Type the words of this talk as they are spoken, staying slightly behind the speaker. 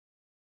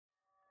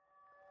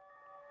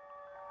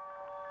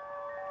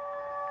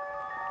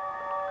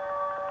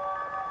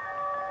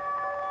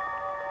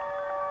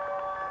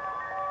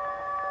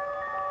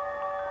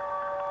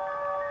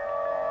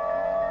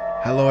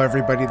Hello,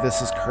 everybody.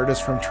 This is Curtis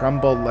from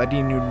Trumbull,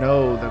 letting you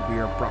know that we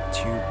are brought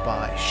to you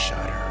by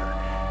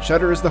Shudder.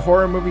 Shudder is the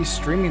horror movie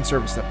streaming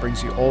service that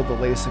brings you all the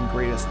latest and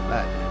greatest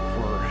that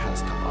horror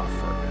has to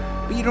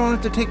offer. But you don't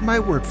have to take my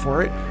word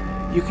for it.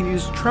 You can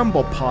use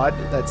Trumbull Pod,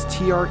 that's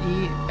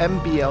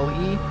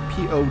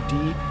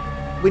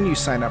TREMBLEPOD, when you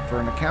sign up for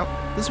an account.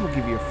 This will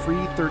give you a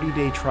free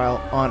 30-day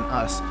trial on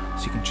us,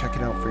 so you can check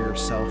it out for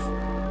yourself.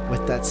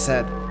 With that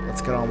said,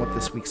 let's get on with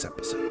this week's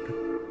episode.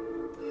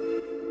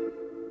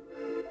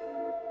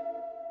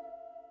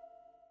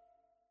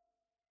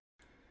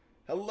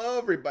 Hello,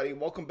 everybody.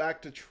 Welcome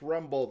back to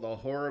Trumbull, the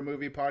horror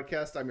movie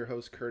podcast. I'm your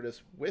host,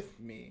 Curtis. With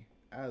me,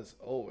 as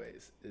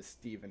always, is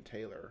Steve and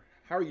Taylor.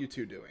 How are you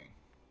two doing?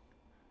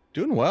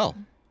 Doing well.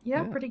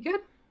 Yeah, pretty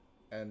good.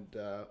 And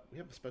we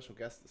have a special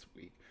guest this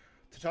week.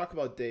 To talk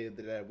about Day of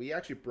the Dead, we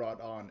actually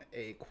brought on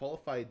a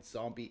qualified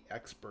zombie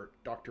expert,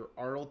 Dr.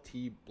 Arnold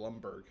T.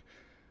 Blumberg.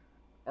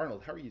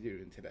 Arnold, how are you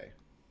doing today?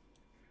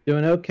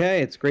 Doing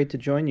okay. It's great to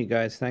join you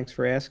guys. Thanks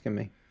for asking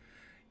me.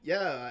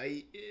 Yeah,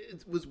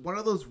 it was one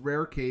of those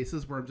rare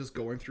cases where I'm just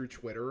going through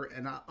Twitter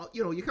and,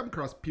 you come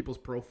across people's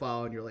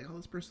profile and you're like, oh,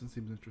 this person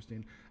seems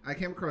interesting. I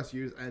came across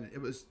yours and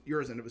it was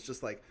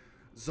just like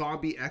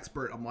zombie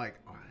expert. I'm like,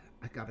 oh,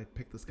 I got to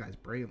pick this guy's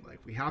brain. Like,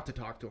 we have to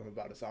talk to him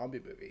about a zombie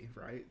movie,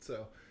 right?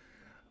 So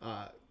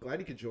glad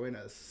you could join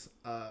us.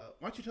 Why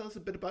don't you tell us a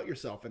bit about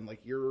yourself and like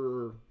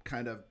your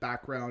kind of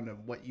background and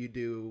what you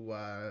do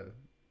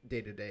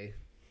day to day?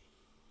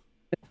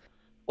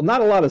 Well,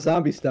 not a lot of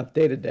zombie stuff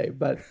day to day,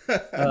 but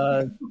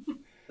the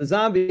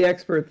zombie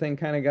expert thing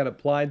kind of got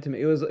applied to me.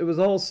 It was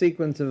a whole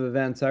sequence of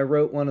events. I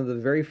wrote one of the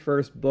very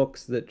first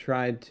books that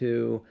tried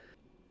to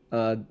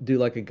do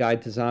like a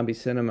guide to zombie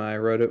cinema. I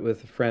wrote it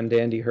with a friend,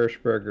 Andy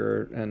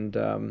Hirschberger, and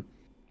it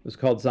was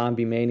called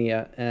Zombie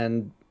Mania.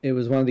 And it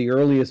was one of the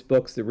earliest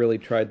books that really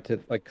tried to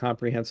like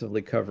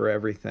comprehensively cover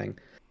everything.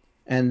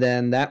 And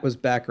then that was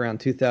back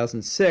around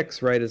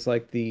 2006, right? As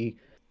like the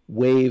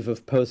wave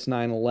of post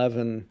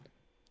 9/11.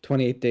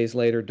 28 Days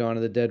Later, Dawn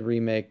of the Dead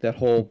remake, that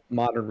whole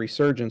modern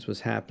resurgence was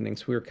happening.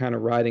 So we were kind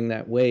of riding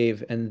that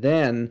wave. And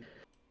then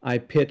I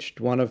pitched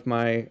one of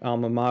my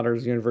alma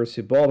maters, University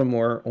of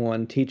Baltimore,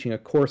 on teaching a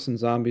course in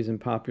zombies in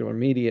popular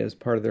media as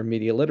part of their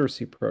media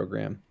literacy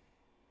program.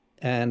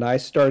 And I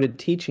started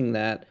teaching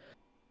that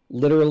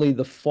literally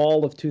the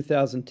fall of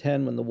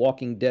 2010 when The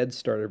Walking Dead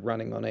started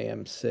running on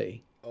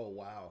AMC. Oh,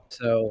 wow.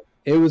 So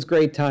it was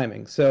great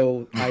timing.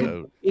 So I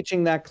was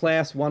teaching that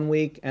class one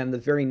week, and the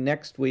very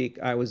next week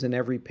I was in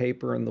every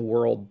paper in the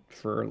world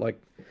for like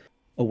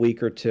a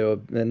week or two.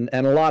 And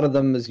a lot of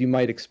them, as you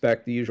might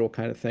expect, the usual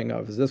kind of thing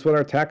of, is this what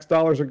our tax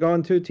dollars are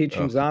going to?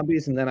 Teaching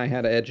zombies? And then I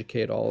had to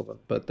educate all of them.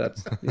 But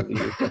that's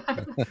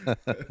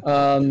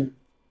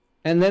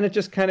and then it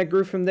just kind of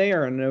grew from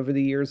there. And over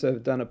the years,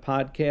 I've done a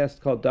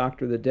podcast called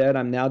Doctor the Dead.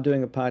 I'm now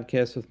doing a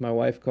podcast with my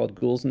wife called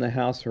Ghouls in the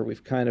House, where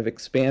we've kind of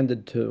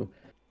expanded to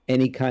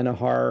any kind of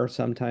horror,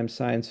 sometimes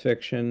science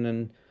fiction,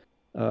 and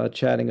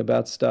chatting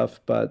about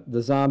stuff. But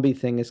the zombie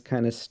thing is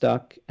kind of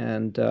stuck.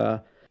 And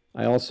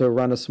I also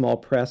run a small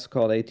press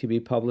called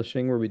ATB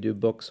Publishing, where we do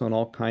books on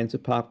all kinds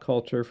of pop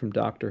culture, from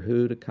Doctor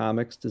Who to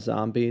comics to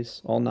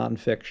zombies, all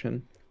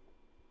nonfiction.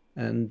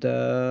 And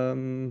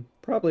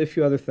probably a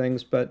few other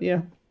things, but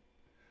yeah.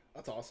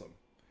 That's awesome.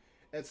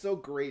 And it's so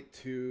great,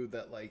 too,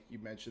 that, like, you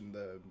mentioned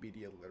the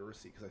media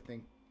literacy, because I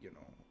think,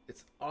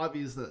 it's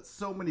obvious that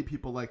so many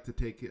people like to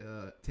take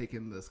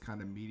in this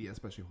kind of media,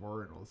 especially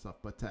horror and all this stuff,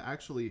 but to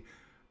actually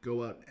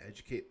go out and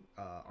educate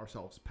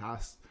ourselves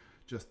past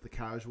just the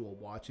casual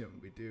watching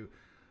we do,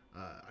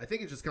 I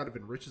think it just kind of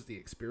enriches the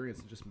experience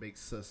and just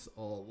makes us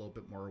all a little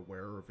bit more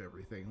aware of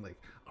everything. Like,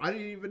 I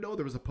didn't even know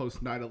there was a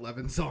post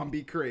 9/11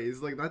 zombie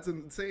craze. Like, that's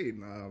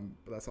insane.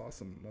 But that's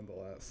awesome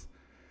nonetheless.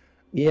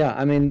 Yeah,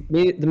 I mean,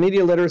 the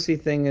media literacy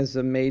thing is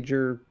a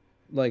major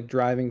like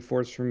driving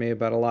force for me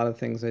about a lot of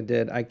things I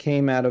did. I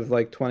came out of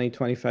like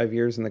 25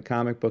 years in the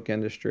comic book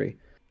industry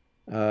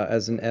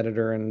as an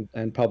editor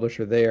and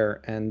publisher there,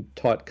 and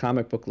taught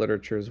comic book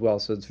literature as well.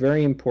 So it's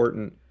very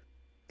important,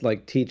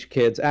 like, teach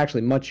kids,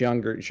 actually much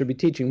younger, you should be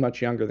teaching much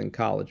younger than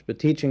college, but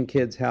teaching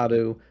kids how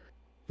to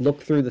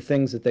look through the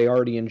things that they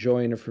already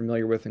enjoy and are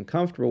familiar with and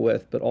comfortable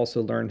with, but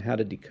also learn how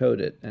to decode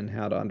it and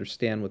how to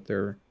understand what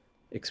they're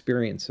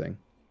experiencing.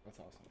 That's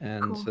awesome.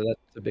 And Cool. So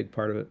that's a big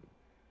part of it.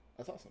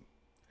 That's awesome.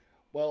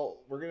 Well,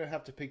 we're going to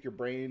have to pick your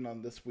brain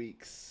on this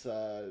week's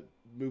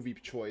movie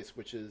choice,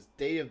 which is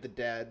Day of the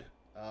Dead,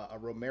 a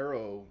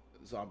Romero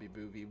zombie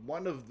movie,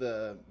 one of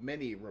the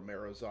many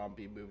Romero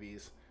zombie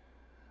movies.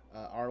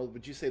 Arnold,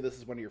 would you say this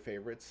is one of your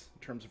favorites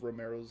in terms of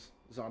Romero's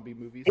zombie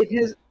movies?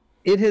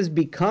 It has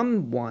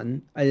become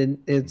one.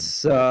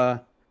 It's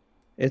a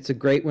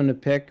great one to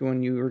pick.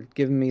 When you were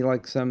giving me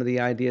like some of the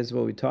ideas of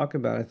what we talk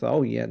about, I thought,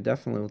 oh yeah,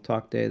 definitely we'll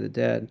talk Day of the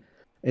Dead.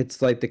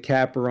 It's like the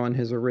capper on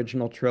his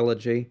original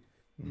trilogy.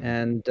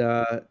 And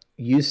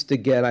used to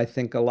get, I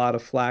think, a lot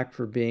of flack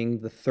for being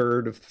the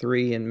third of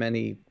three in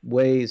many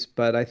ways,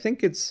 but I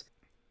think it's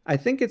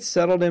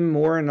settled in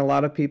more in a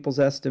lot of people's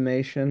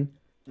estimation,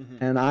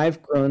 and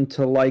I've grown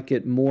to like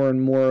it more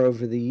and more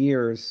over the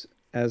years.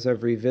 as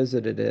I've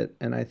revisited it,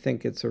 and I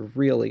think it's a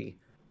really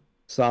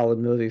solid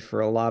movie for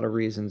a lot of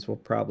reasons we'll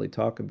probably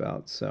talk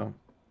about. So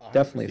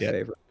definitely a 100%.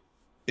 favorite.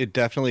 It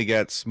definitely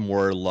gets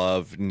more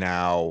love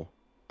now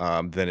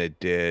than it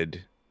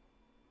did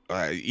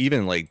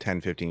even like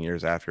 10, 15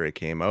 years after it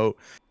came out.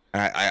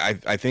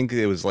 I think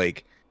it was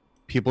like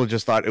people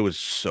just thought it was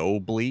so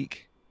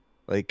bleak,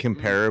 like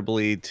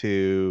comparably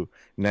to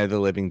Night of the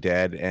Living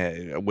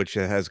Dead, which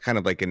has kind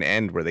of like an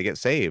end where they get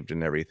saved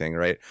and everything,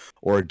 right?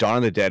 Or Dawn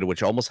of the Dead,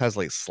 which almost has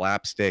like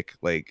slapstick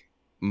like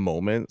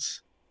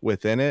moments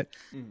within it.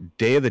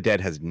 Day of the Dead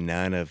has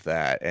none of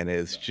that, and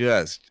it's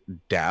just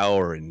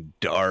dour and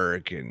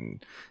dark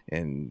and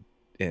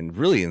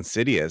really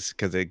insidious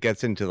because it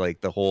gets into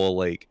like the whole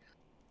like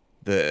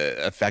the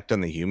effect on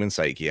the human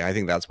psyche. I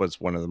think that's what's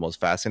one of the most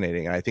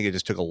fascinating. And I think it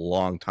just took a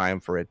long time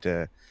for it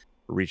to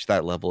reach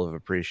that level of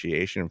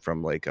appreciation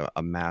from like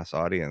a mass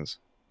audience.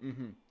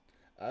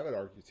 I would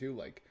argue too,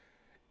 like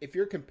if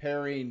you're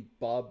comparing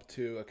Bub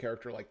to a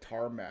character like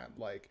Tarman,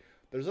 like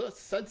there's a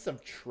sense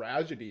of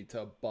tragedy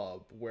to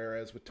Bub,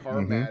 whereas with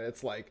Tarman,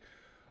 it's like,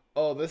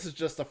 oh, this is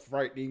just a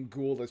frightening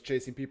ghoul that's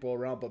chasing people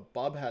around. But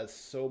Bub has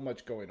so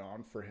much going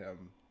on for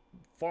him,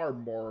 far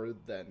more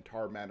than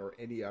Tarman or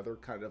any other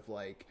kind of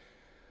like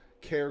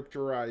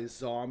characterized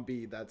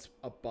zombie that's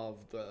above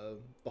the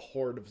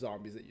horde of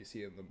zombies that you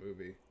see in the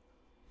movie.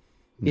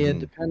 Yeah,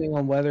 depending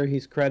on whether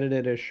he's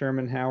credited as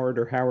Sherman Howard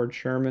or Howard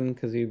Sherman,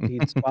 because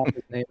he'd swap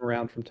his name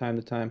around from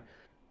time to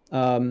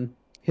time.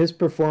 His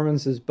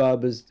performance as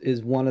Bub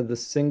is one of the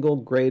single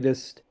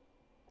greatest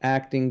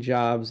acting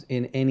jobs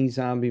in any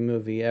zombie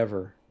movie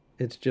ever.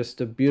 It's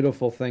just a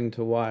beautiful thing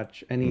to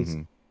watch, and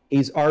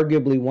he's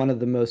arguably one of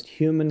the most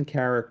human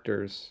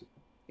characters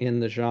in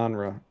the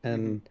genre.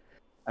 And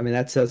I mean,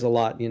 that says a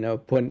lot, you know,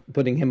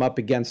 putting him up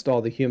against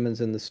all the humans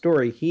in the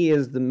story. He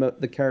is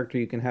the character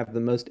you can have the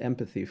most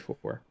empathy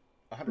for.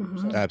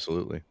 100%.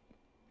 Absolutely.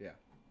 Yeah.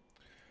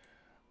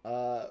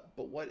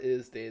 But what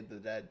is Day of the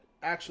Dead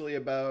actually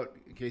about?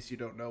 In case you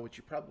don't know, which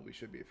you probably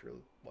should be if you're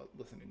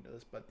listening to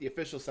this, but the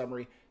official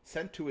summary: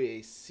 sent to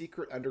a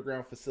secret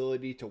underground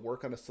facility to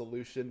work on a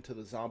solution to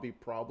the zombie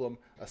problem,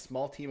 a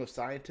small team of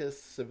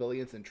scientists,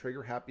 civilians, and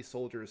trigger-happy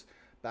soldiers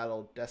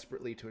battle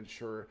desperately to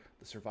ensure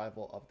the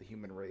survival of the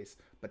human race.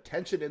 But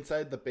tension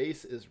inside the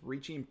base is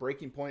reaching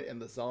breaking point,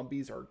 and the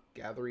zombies are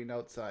gathering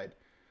outside.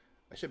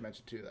 I should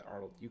mention too that,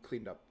 Arnold, you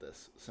cleaned up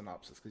this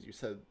synopsis because you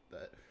said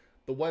that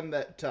the one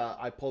that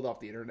I pulled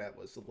off the internet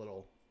was a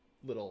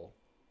little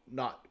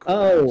not correct.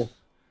 Oh,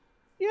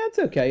 yeah, it's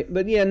okay.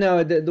 But yeah,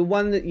 no, the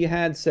one that you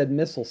had said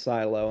missile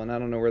silo, and I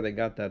don't know where they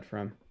got that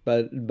from.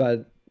 But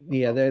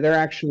yeah,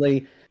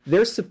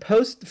 they're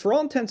supposed, for all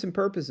intents and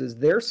purposes,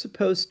 they're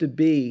supposed to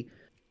be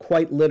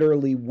quite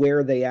literally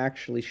where they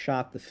actually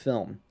shot the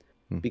film,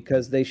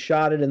 because they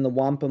shot it in the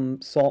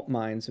Wampum salt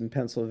mines in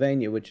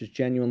Pennsylvania, which is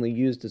genuinely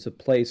used as a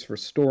place for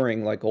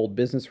storing like old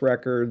business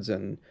records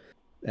and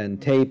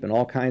tape and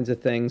all kinds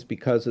of things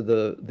because of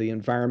the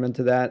environment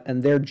of that.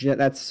 And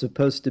that's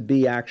supposed to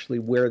be actually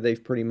where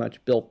they've pretty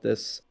much built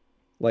this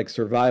like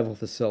survival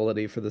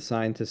facility for the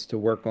scientists to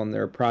work on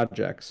their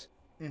projects.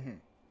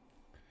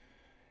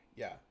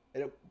 Yeah,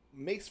 and it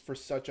makes for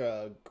such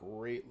a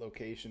great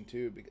location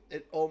too, because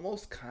it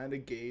almost kind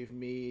of gave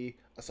me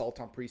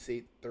Assault on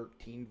Precinct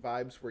 13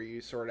 vibes, where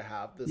you sort of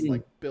have this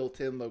like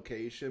built-in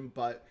location,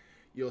 but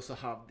you also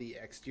have the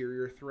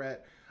exterior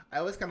threat. I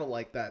always kind of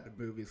like that in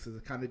movies because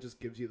it kind of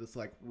just gives you this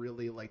like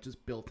really like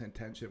just built-in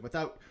tension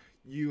without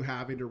you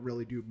having to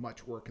really do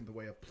much work in the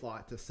way of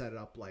plot to set it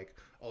up like,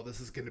 oh, this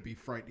is going to be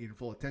frightening and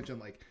full of tension.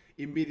 Like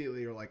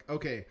immediately you're like,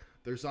 okay,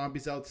 there's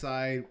zombies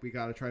outside. We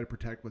got to try to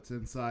protect what's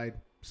inside.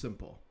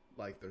 Simple.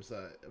 Like there's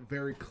a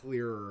very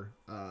clear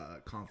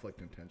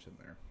conflict and tension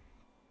there.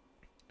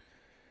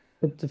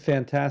 It's a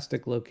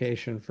fantastic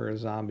location for a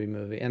zombie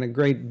movie, and a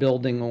great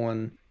building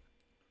on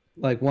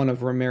like one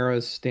of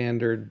Romero's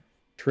standard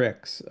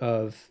tricks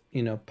of,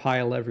 you know,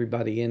 pile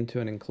everybody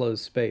into an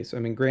enclosed space. I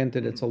mean,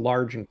 granted, it's a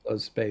large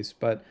enclosed space,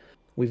 but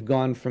we've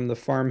gone from the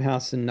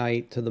farmhouse in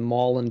night to the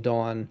mall in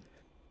dawn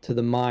to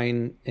the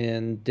mine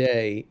in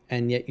day,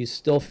 and yet you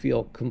still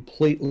feel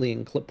completely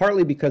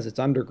partly because it's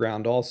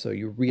underground. Also,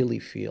 you really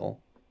feel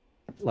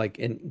like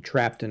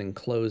trapped and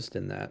enclosed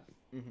in that.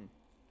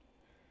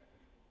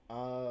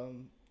 So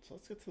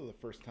let's get to the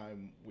first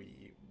time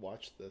we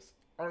watched this.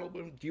 Arnold,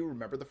 do you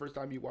remember the first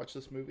time you watched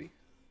this movie?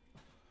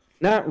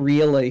 Not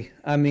really.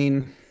 I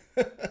mean,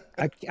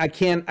 I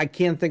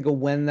can't think of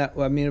when that.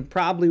 I mean, it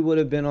probably would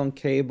have been on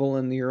cable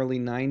in the early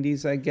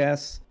 '90s, I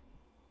guess.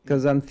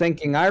 Because I'm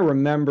thinking, I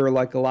remember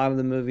like a lot of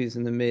the movies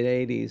in the mid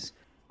 '80s.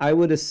 I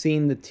would have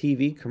seen the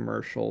TV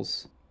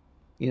commercials,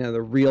 you know,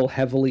 the real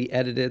heavily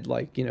edited,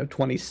 like, you know,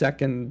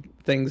 20-second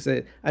things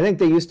that I think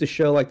they used to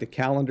show, like the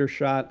calendar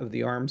shot of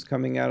the arms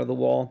coming out of the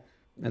wall,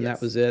 and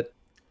that was it.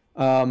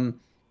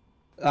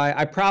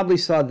 I probably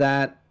saw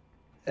that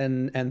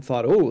and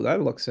thought, oh,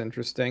 that looks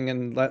interesting,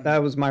 and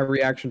that was my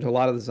reaction to a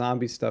lot of the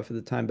zombie stuff at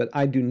the time. But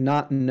I do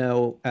not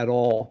know at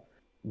all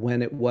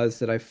when it was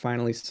that I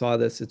finally saw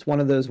this. It's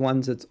one of those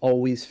ones that's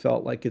always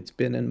felt like it's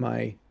been in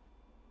my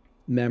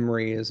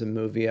memory as a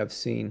movie I've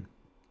seen.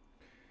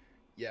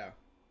 Yeah.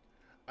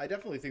 I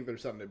definitely think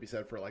there's something to be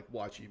said for like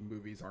watching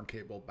movies on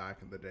cable back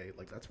in the day.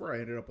 Like that's where I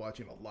ended up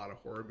watching a lot of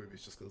horror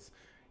movies just because,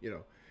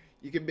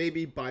 you can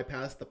maybe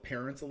bypass the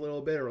parents a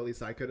little bit, or at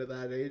least I could at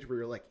that age, where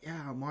you're like,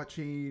 yeah, I'm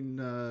watching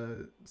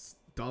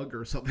Doug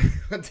or something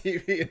on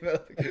TV,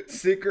 and like,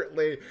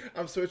 secretly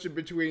I'm switching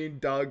between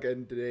Doug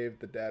and Dave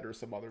the Dead or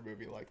some other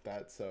movie like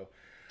that. So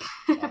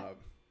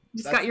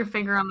Just got your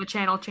finger on the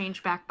channel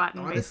change back button.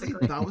 Honestly,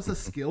 basically. that was a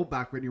skill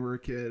back when you were a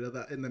kid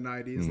in the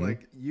 90s. Mhm.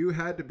 Like, you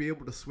had to be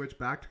able to switch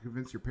back to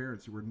convince your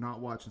parents you were not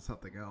watching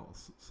something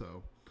else.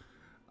 So,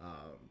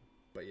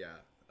 but yeah,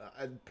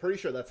 I'm pretty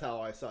sure that's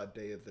how I saw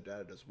Day of the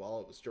Dead as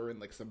well. It was during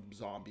like some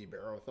zombie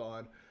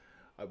marathon.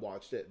 I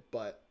watched it,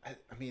 but I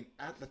mean,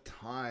 at the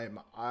time,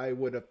 I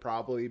would have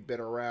probably been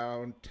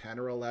around 10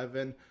 or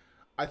 11.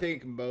 I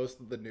think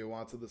most of the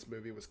nuance of this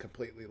movie was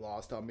completely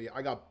lost on me.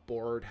 I got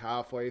bored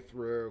halfway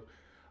through.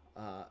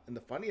 And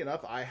the funny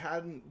enough, I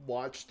hadn't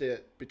watched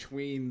it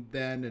between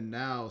then and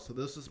now, so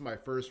this is my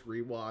first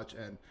rewatch.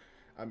 And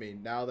I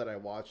mean, now that I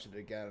watched it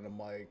again, I'm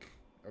like,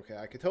 okay,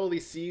 I could totally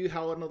see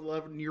how an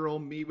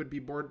 11-year-old me would be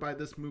bored by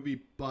this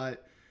movie,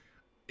 but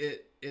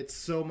it's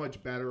so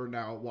much better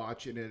now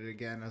watching it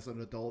again as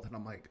an adult. And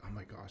I'm like, oh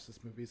my gosh, this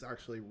movie is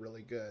actually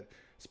really good,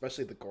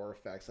 especially the gore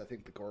effects. I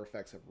think the gore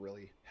effects have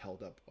really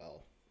held up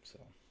well. So.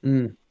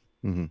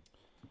 Mm-hmm.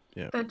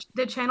 Yeah.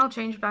 The channel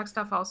change back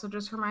stuff also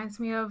just reminds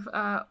me of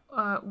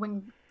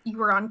when you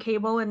were on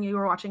cable and you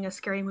were watching a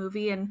scary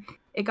movie and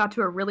it got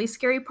to a really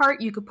scary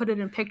part, you could put it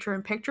in picture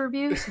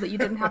view so that you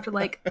didn't have to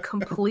like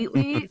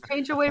completely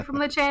change away from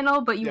the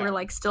channel, but you were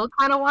like still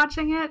kind of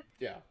watching it.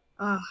 Yeah.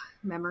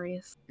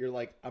 Memories. You're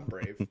like, I'm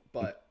brave,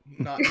 but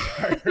not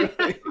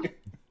entirely.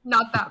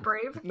 Not that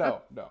brave.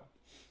 No.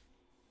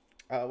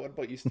 What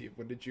about you, Steve?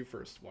 When did you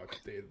first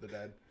watch Day of the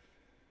Dead?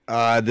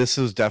 This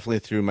was definitely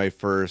through my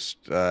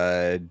first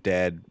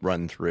Dead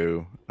run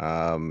through,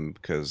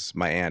 because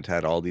my aunt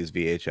had all these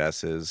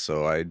VHSs,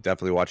 so I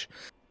definitely watched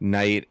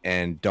Night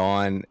and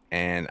Dawn,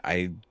 and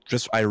I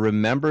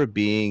remember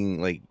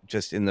being like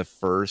just in the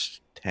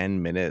first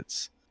 10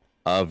 minutes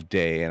of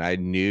Day, and I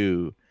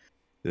knew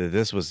that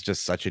this was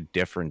just such a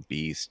different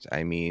beast.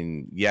 I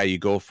mean, yeah, you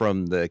go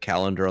from the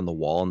calendar on the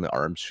wall and the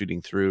arms shooting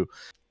through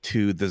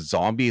to the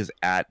zombies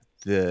at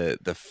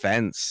the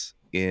fence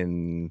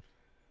and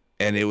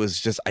it was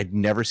just, I'd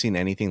never seen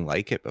anything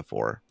like it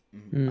before.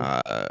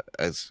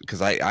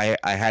 Because I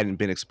hadn't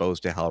been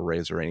exposed to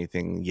Hellraiser or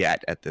anything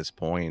yet at this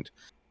point.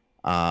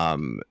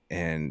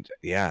 And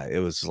yeah, it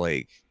was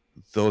like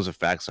those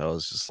effects. I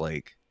was just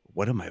like,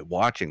 what am I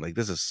watching? Like,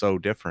 this is so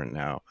different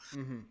now.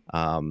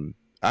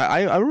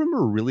 I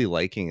remember really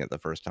liking it the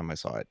first time I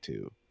saw it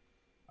too.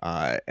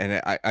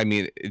 And I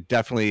mean, it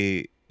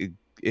definitely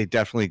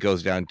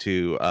goes down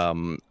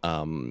to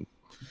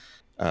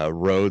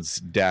Rhodes'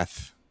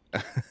 death.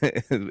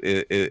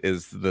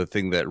 is the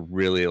thing that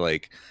really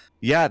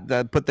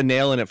that put the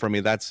nail in it for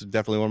me. That's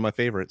definitely one of my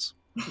favorites.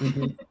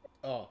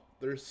 Oh,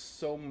 there's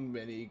so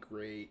many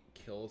great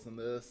kills in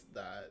this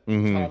that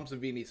Mhm. Tom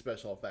Savini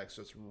special effects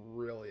just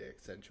really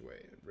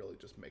accentuate and really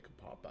just make them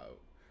pop out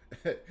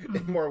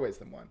in more ways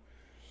than one.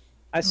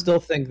 I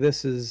still think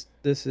this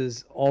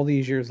is all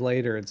these years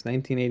later. It's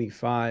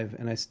 1985,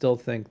 and I still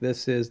think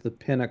this is the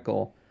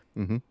pinnacle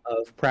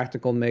of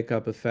practical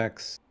makeup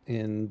effects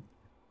in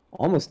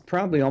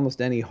probably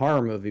almost any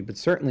horror movie, but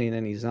certainly in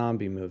any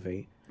zombie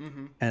movie.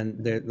 And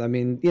there's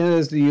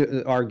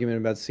the argument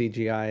about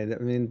CGI. I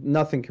mean,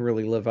 nothing can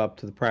really live up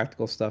to the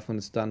practical stuff when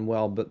it's done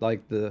well, but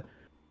like the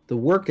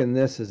work in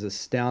this is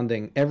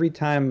astounding every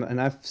time. And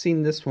I've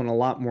seen this one a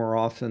lot more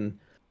often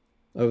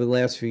over the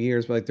last few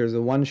years. But like, there's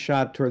a one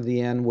shot toward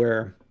the end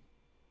where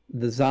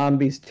the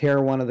zombies tear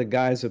one of the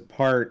guys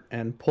apart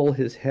and pull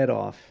his head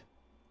off.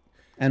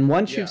 And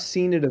once you've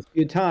seen it a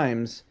few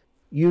times,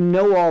 you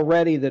know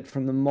already that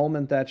from the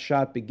moment that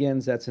shot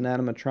begins, that's an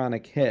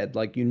animatronic head.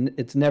 Like,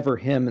 it's never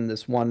him in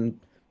this one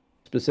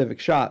specific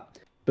shot.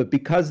 But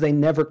because they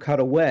never cut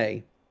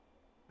away,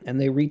 and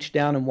they reached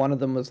down, and one of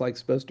them was like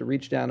supposed to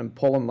reach down and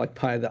pull him like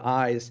by the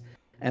eyes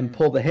and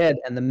pull the head,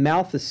 and the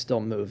mouth is still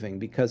moving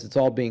because it's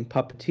all being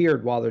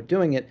puppeteered while they're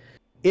doing it.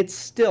 It's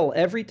still,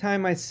 every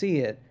time I see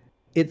it,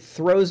 it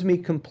throws me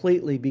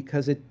completely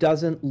because it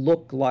doesn't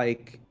look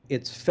like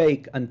it's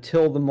fake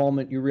until the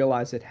moment you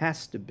realize it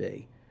has to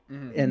be.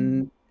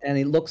 And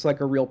he looks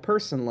like a real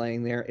person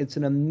laying there. It's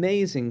an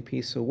amazing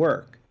piece of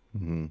work.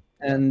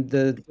 And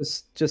the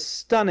just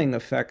stunning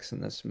effects in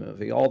this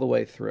movie all the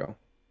way through.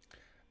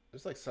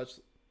 There's like such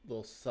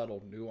little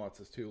subtle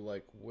nuances too,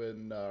 like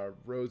when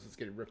Rose is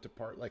getting ripped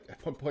apart, like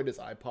at one point his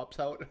eye pops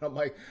out, and I'm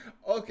like,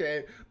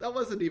 okay, that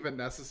wasn't even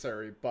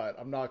necessary, but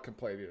I'm not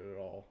complaining at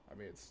all. I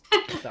mean, it's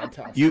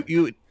fantastic.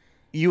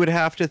 You would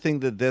have to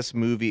think that this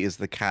movie is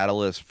the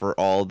catalyst for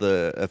all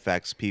the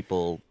effects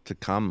people to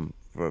come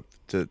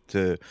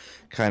to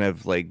kind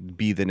of like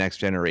be the next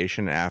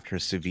generation after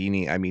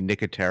Savini. I mean,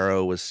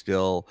 Nicotero was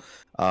still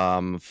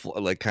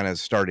like kind of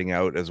starting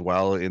out as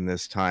well in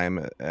this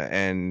time,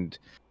 and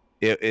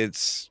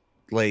it's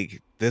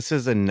like this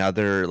is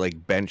another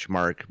like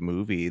benchmark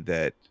movie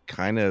that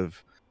kind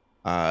of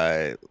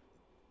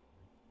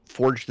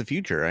forged the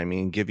future. I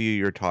mean, give you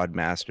your Todd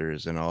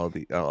Masters and all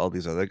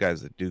these other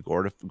guys that do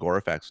gore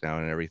effects now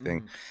and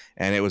everything,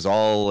 and it was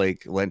all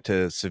like lent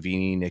to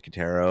Savini,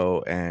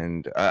 Nicotero,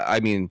 and I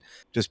mean,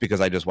 just because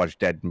I just watched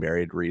Dead and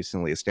Buried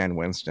recently, Stan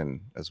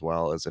Winston as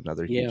well as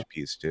another huge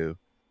piece too.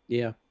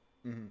 Yeah,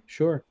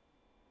 sure.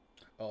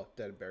 Oh,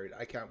 Dead and Buried!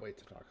 I can't wait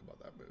to talk about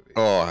that movie.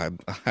 Oh,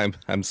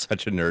 I'm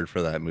such a nerd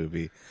for that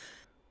movie.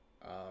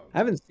 I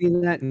haven't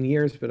seen that in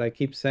years, but I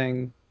keep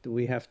saying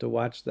we have to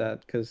watch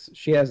that because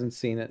she hasn't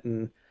seen it,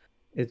 and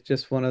it's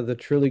just one of the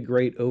truly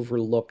great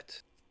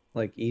overlooked,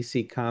 like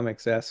EC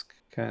Comics-esque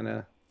kind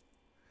of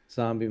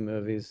zombie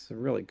movies. A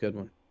really good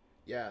one.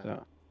 Yeah.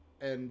 So.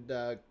 And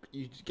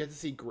you get to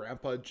see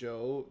Grandpa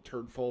Joe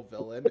turn full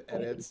villain,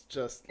 and it's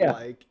just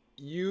like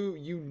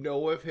you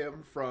know of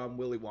him from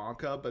Willy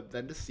Wonka, but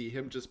then to see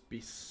him just be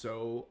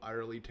so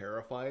utterly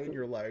terrifying,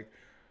 you're like,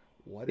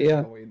 what is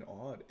going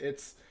on?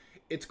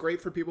 It's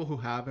great for people who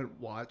haven't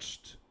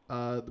watched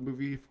the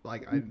movie.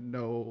 Like, I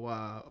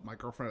know my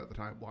girlfriend at the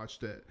time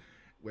watched it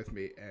with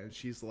me, and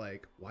she's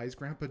like, why is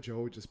Grandpa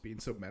Joe just being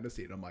so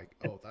menacing? I'm like,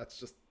 oh, that's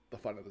just the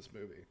fun of this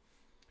movie.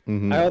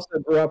 I also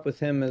grew up with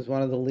him as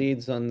one of the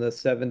leads on the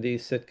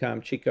 70s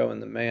sitcom Chico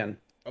and the Man.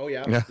 Oh,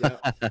 yeah.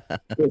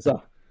 It was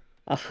a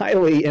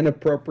highly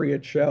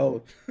inappropriate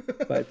show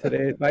by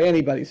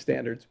anybody's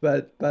standards,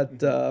 but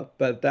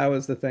that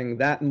was the thing.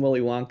 That and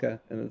Willy Wonka,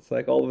 and it's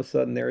like all of a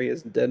sudden there he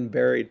is, dead and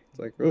buried. It's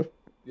like, oof.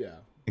 Yeah.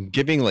 And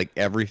giving like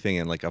everything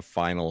in like a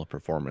final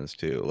performance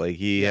too. Like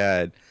he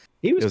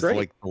was great.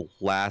 Like the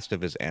last of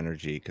his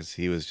energy because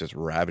he was just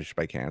ravaged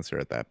by cancer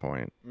at that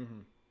point.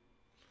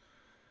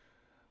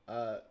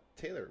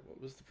 Taylor, what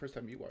was the first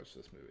time you watched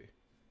this movie?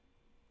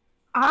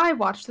 I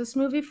watched this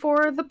movie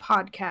for the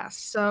podcast,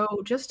 so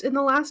just in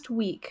the last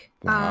week.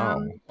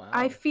 Wow.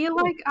 I feel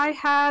like I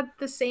had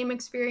the same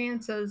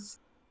experience as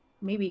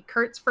maybe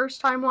Kurt's first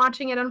time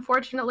watching it,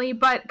 unfortunately,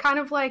 but kind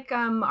of like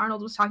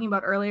Arnold was talking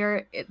about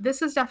earlier,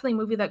 this is definitely a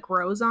movie that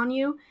grows on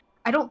you.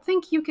 I don't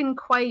think you can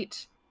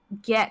quite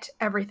get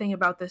everything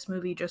about this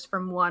movie just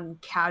from one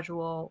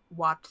casual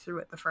watch through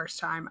it the first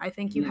time. I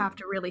think you have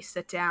to really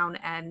sit down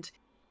and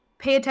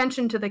pay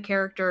attention to the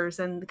characters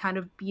and kind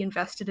of be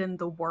invested in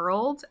the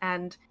world,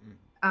 and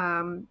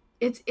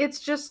it's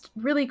just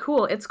really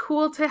cool. It's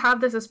cool to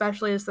have this,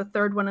 especially as the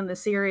third one in the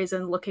series,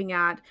 and looking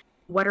at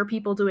what are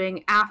people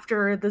doing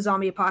after the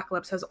zombie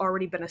apocalypse has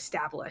already been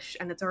established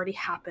and it's already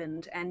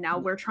happened, and now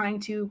we're trying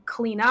to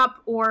clean up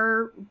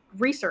or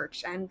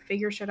research and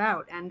figure shit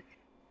out and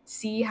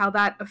see how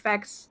that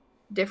affects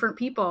different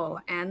people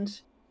and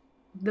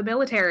the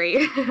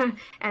military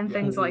and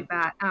things like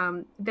that.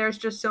 There's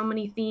just so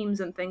many themes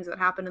and things that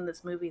happen in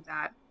this movie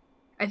that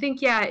I think,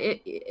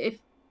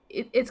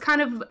 it's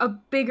kind of a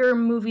bigger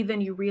movie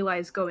than you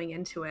realize going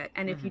into it.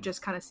 And if you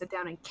just kind of sit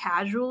down and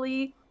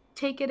casually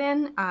take it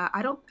in,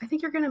 I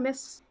think you're gonna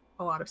miss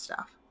a lot of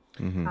stuff.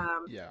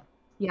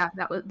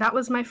 That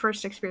was my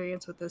first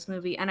experience with this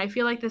movie, and I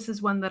feel like this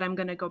is one that I'm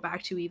gonna go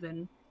back to,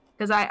 even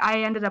because I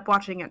ended up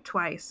watching it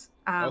twice.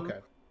 And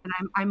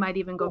I might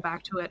even go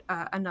back to it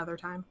another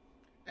time.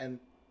 And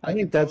I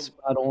think that's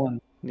spot on.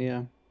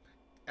 Yeah.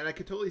 And I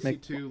could totally see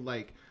too,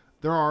 like,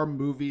 there are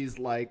movies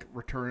like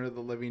Return of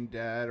the Living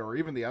Dead, or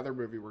even the other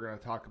movie we're going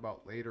to talk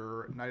about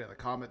later, Night of the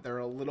Comet. They're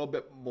a little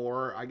bit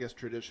more, I guess,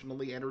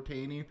 traditionally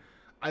entertaining.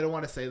 I don't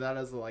want to say that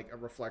as like a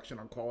reflection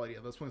on quality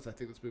of this one, because I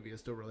think this movie is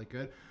still really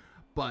good.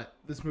 But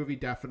this movie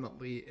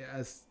definitely,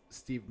 as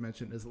Steve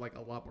mentioned, is like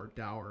a lot more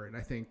dour. And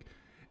I think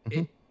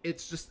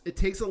it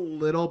takes a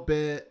little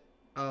bit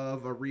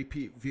of a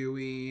repeat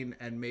viewing,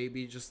 and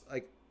maybe just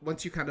like,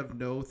 once you kind of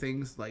know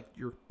things, like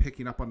you're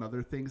picking up on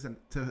other things, and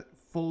to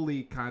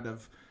fully kind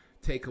of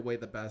take away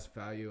the best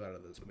value out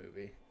of this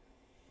movie.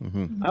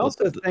 I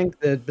also think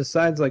that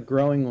besides like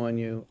growing on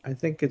you, I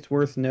think it's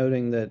worth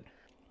noting that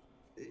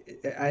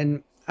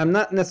I'm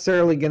not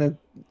necessarily going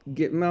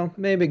to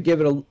maybe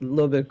give it a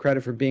little bit of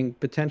credit for being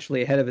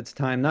potentially ahead of its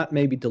time, not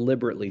maybe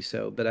deliberately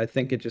so, but I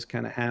think it just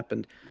kind of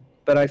happened.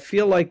 But I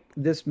feel like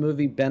this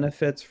movie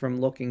benefits from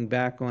looking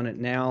back on it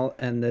now,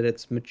 and that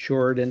it's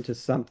matured into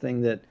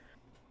something that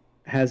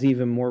has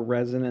even more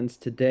resonance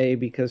today,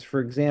 because, for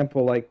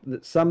example, like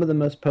some of the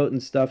most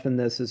potent stuff in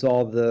this is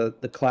all the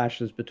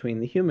clashes between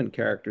the human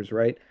characters,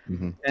 right?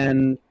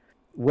 And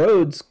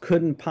Rhodes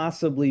couldn't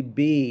possibly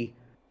be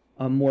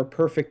a more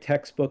perfect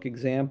textbook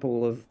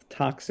example of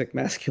toxic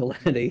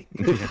masculinity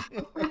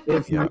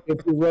if you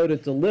wrote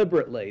it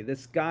deliberately.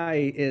 This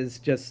guy is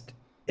just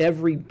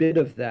every bit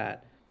of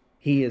that.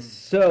 He is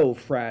so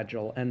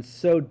fragile and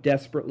so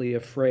desperately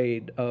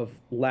afraid of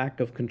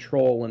lack of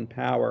control and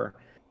power.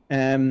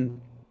 And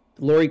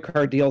Laurie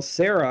Cardeal's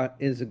Sarah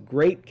is a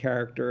great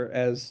character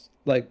as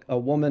like a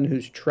woman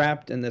who's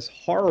trapped in this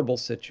horrible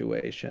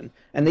situation.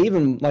 And they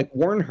even like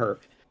warn her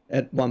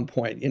at one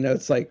point,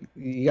 it's like,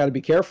 you got to be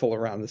careful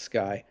around this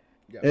guy.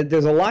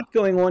 There's a lot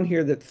going on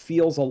here that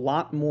feels a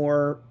lot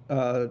more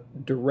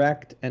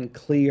direct and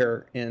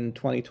clear in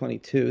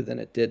 2022 than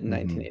it did in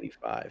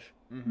 1985.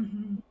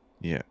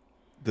 Yeah.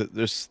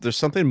 There's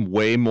something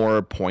way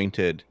more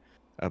pointed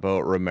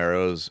about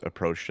Romero's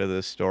approach to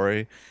this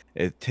story.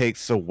 It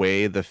takes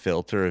away the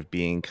filter of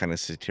being kind of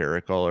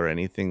satirical or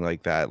anything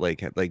like that,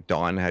 like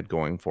Dawn had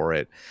going for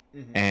it,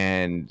 Hmm.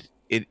 and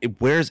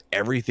it wears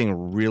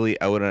everything really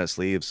out on its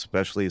sleeves,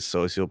 especially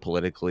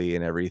sociopolitically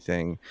and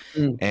everything.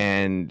 Mm.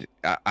 And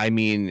I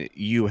mean,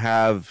 you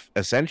have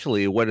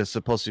essentially what is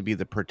supposed to be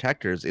the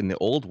protectors in the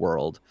old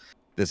world,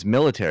 this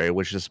military,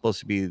 which is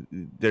supposed to be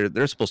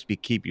they're supposed to be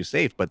keep you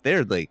safe, but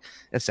they're like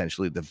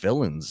essentially the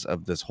villains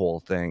of this whole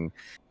thing.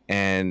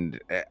 And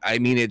I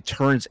mean, it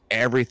turns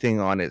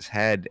everything on its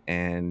head,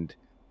 and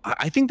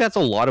I think that's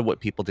a lot of what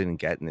people didn't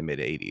get in the mid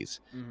 80s.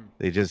 Hmm.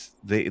 They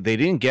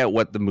didn't get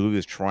what the movie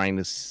was trying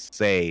to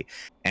say,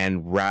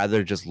 and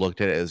rather just looked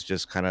at it as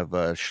just kind of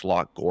a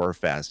schlock gore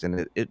fest.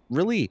 And it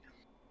really,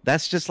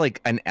 that's just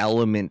like an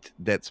element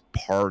that's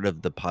part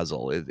of the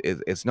puzzle.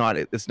 It's not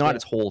Yeah.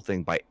 its whole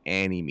thing by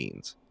any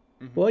means.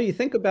 Hmm. Well, you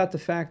think about the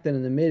fact that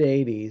in the mid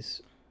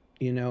 80s,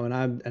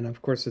 and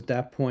of course at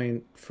that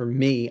point for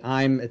me,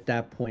 I'm at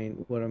that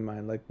point, what am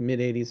I, like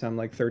mid 80s, I'm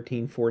like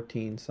 13,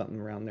 14, something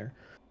around there.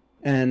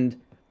 And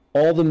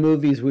all the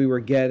movies we were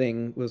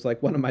getting was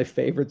like one of my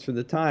favorites for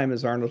the time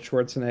is Arnold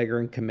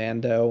Schwarzenegger in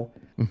Commando,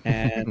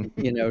 and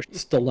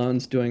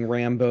Stallone's doing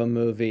Rambo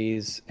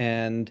movies,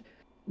 and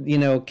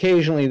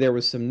occasionally there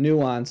was some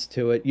nuance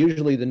to it.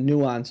 Usually the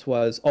nuance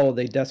was, oh,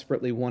 they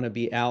desperately want to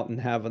be out and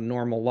have a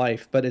normal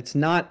life, but it's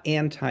not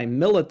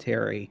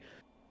anti-military.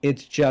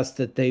 It's just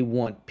that they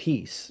want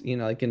peace,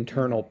 like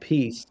internal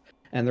peace,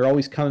 and they're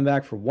always coming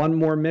back for one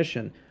more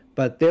mission,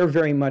 but they're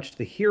very much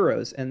the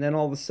heroes. And then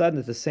all of a sudden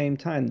at the same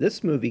time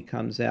this movie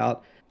comes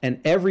out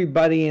and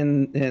everybody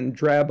in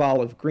drab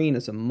olive green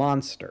is a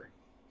monster.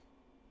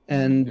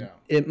 And Yeah.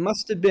 it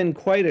must have been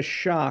quite a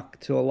shock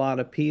to a lot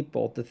of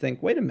people to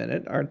think, wait a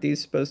minute, aren't these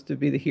supposed to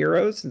be the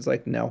heroes? It's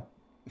like, no,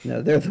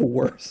 they're the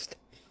worst.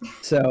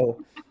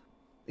 So,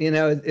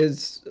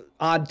 it's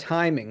odd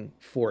timing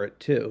for it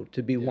too,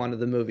 to be Yeah. one of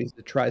the movies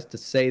that tries to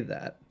say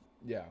that.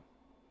 Yeah.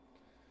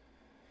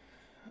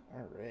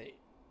 All right.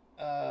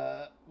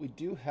 We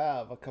do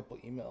have a couple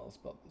emails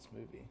about this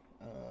movie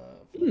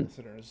for the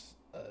listeners.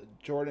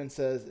 Jordan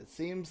says, it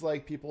seems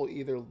like people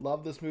either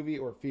love this movie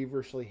or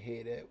feverishly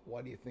hate it.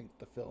 Why do you think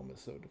the film is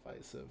so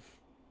divisive?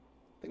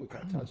 I think we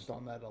kind of touched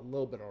on that a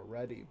little bit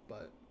already,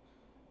 but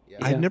yeah.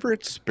 I've never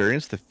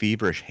experienced the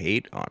feverish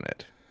hate on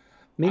it.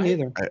 Me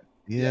neither.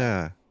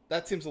 Yeah.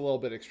 That seems a little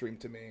bit extreme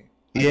to me.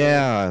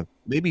 Yeah,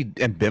 maybe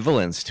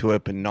ambivalence to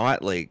it, but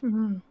not like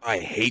Mhm. I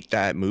hate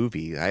that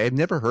movie. I have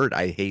never heard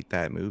I hate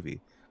that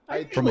movie.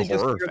 From a usually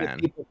just horror hear that fan.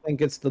 people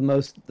think it's the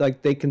most,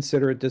 like, they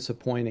consider it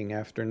disappointing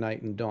after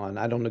Night and Dawn.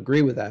 I don't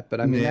agree with that, but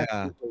I mean, that's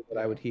Yeah. usually what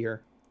I would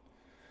hear.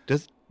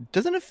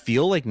 Doesn't it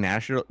feel like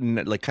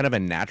like kind of a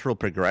natural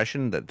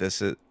progression that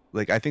this is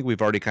like? I think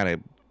we've already kind of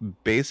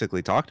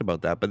basically talked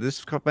about that, but this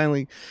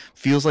finally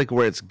feels like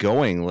where it's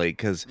going. Like,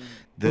 because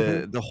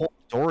the whole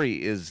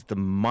story is the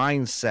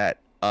mindset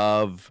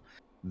of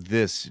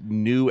this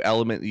new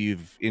element that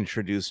you've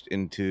introduced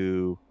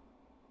into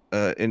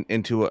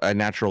into a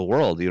natural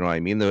world. You know what I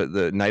mean?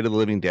 The Night of the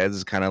Living Dead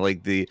is kind of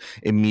like the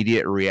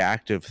immediate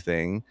reactive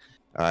thing.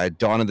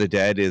 Dawn of the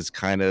Dead is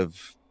kind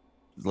of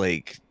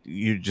like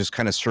you're just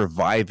kind of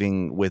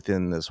surviving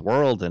within this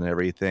world and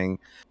everything.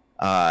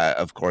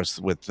 Of course,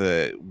 with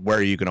the where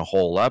are you going to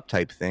hole up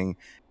type thing.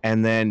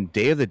 And then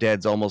Day of the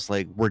Dead's almost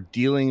like we're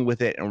dealing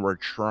with it and we're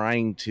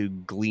trying to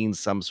glean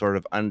some sort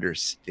of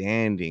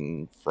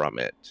understanding from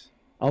it.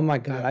 Oh my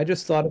God, I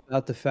just thought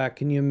about the fact,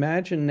 can you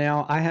imagine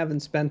now? I haven't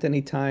spent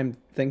any time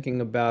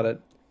thinking about it,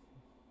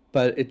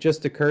 but it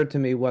just occurred to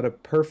me what a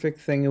perfect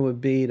thing it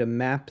would be to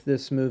map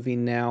this movie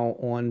now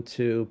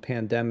onto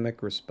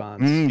pandemic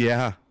response.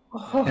 Yeah.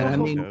 Oh. And I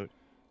mean,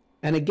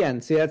 and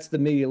again, see, that's the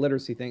media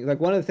literacy thing. Like,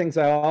 one of the things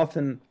I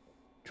often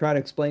try to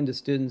explain to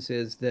students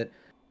is that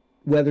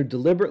whether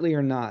deliberately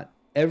or not,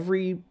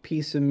 every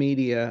piece of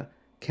media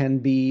can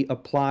be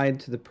applied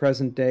to the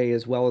present day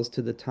as well as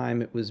to the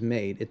time it was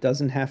made. It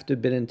doesn't have to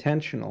have been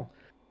intentional.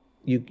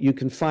 You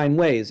can find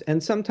ways,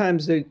 and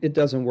sometimes it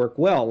doesn't work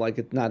well, like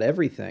it's not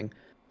everything.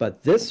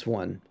 But this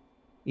one,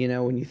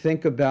 when you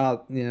think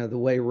about the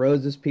way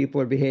Rose's people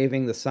are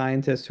behaving, the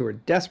scientists who are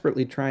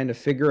desperately trying to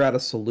figure out a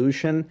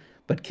solution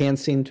but can't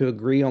seem to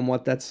agree on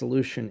what that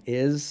solution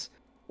is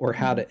or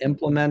how to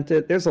implement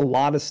it. There's a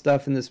lot of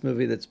stuff in this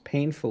movie that's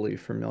painfully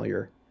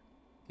familiar.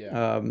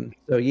 Yeah.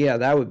 So yeah,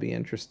 that would be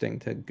interesting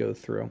to go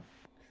through.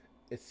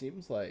 It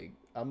seems like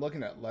I'm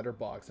looking at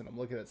Letterboxd and I'm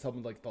looking at some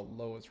of like the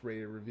lowest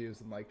rated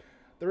reviews, and like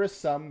there is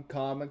some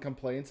common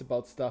complaints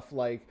about stuff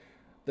like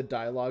the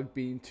dialogue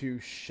being too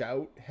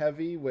shout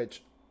heavy,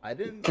 which I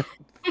didn't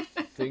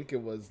think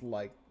it was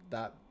like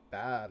that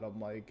bad.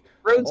 I'm like,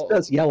 Rose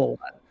does yell a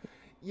lot.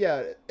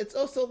 yeah, it's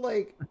also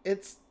like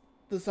it's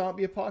the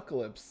zombie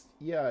apocalypse.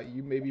 Yeah,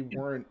 you maybe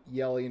weren't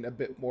yelling a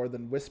bit more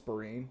than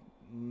whispering,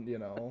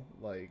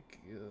 like.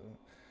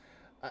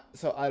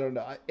 So I don't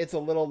know. It's a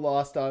little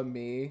lost on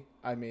me.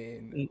 I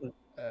mean,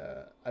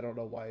 I don't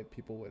know why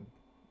people would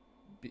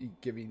be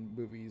giving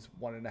movies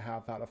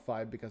 1.5 out of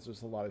 5 because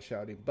there's a lot of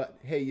shouting. But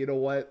hey, you know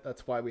what?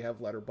 That's why we have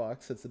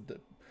Letterboxd. It's a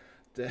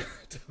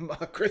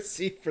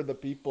democracy for the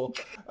people,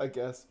 I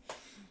guess.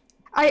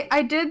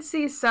 I did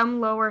see some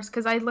lowers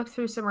because I looked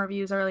through some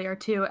reviews earlier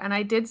too, and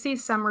I did see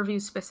some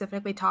reviews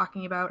specifically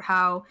talking about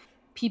how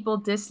people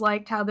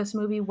disliked how this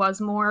movie was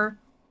more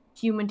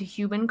human to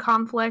human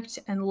conflict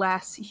and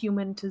less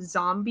human to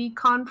zombie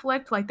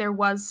conflict. Like there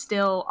was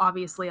still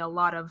obviously a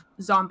lot of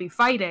zombie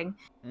fighting,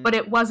 but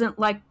it wasn't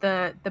like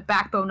the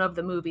backbone of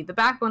the movie. The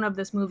backbone of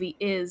this movie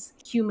is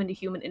human to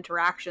human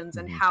interactions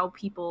and how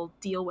people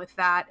deal with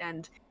that,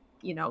 and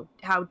you know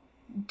how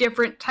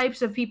different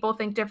types of people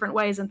think different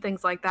ways and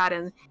things like that,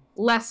 and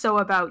less so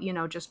about, you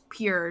know, just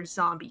pure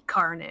zombie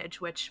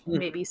carnage, which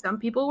maybe some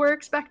people were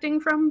expecting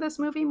from this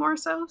movie more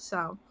so.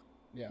 So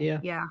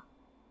yeah.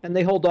 And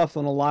they hold off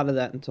on a lot of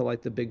that until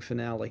like the big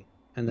finale,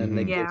 and then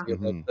they give you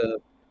like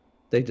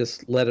they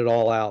just let it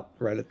all out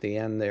right at the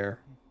end there.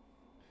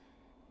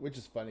 Which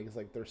is funny because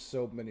like there's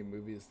so many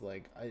movies.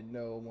 Like I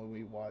know when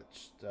we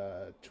watched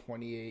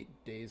 28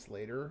 Days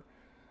Later,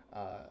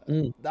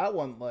 that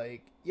one,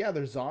 like, yeah,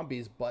 there's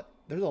zombies, but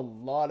there's a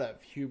lot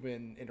of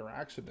human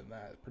interaction in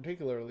that,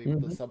 particularly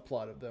with the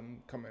subplot of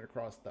them coming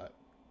across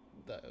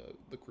the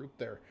group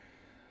there.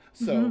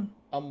 So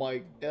I'm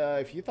like,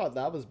 if you thought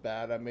that was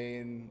bad, I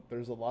mean,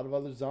 there's a lot of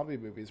other zombie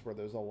movies where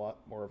there's a lot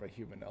more of a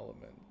human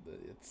element.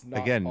 It's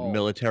not again all...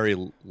 military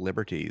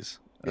liberties.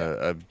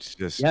 Of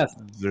just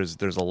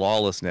there's a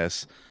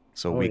lawlessness,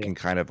 so we can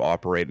kind of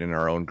operate in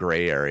our own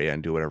gray area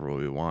and do whatever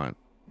we want.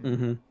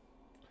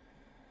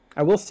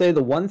 I will say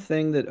the one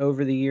thing that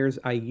over the years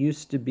I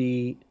used to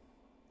be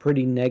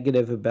pretty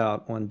negative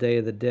about on Day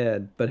of the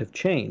Dead, but have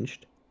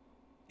changed,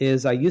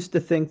 is I used to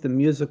think the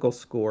musical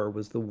score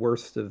was the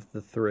worst of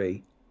the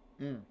three,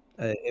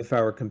 if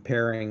I were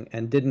comparing,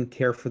 and didn't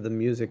care for the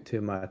music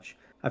too much.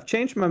 I've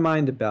changed my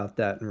mind about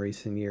that in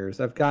recent years.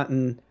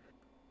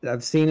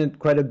 I've seen it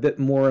quite a bit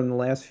more in the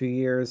last few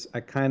years.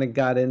 I kind of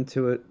got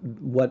into it,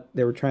 what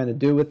they were trying to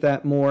do with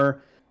that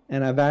more,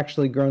 and I've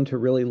actually grown to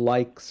really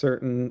like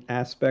certain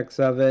aspects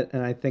of it.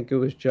 And I think it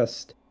was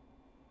just,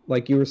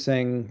 like you were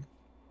saying,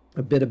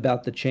 a bit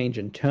about the change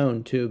in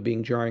tone, too,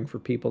 being jarring for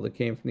people that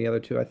came from the other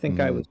two. I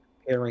think I was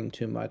comparing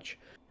too much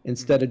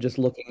instead of just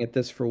looking at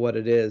this for what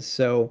it is.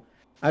 So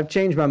I've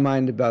changed my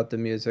mind about the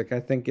music. I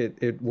think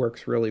it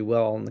works really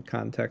well in the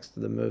context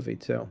of the movie,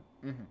 too.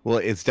 Well,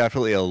 it's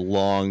definitely a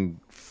long,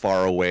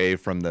 far away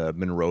from the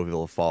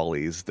Monroeville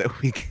Follies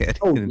that we get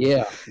in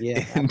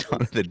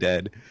Dawn of the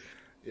Dead.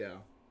 Yeah.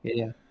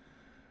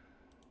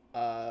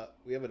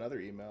 We have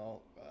another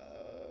email.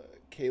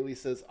 Kaylee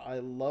says, I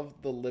love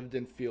the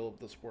lived-in feel of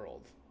this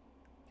world.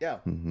 Yeah,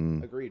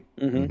 agreed.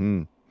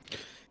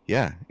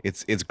 Yeah,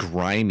 it's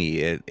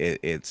grimy.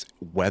 It's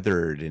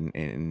weathered,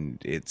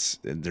 and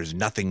there's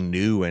nothing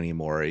new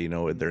anymore. You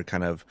know, they're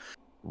kind of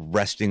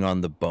resting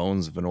on the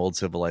bones of an old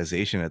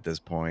civilization at this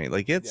point.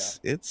 Like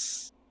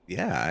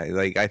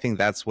like I think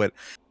that's what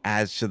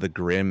adds to the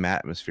grim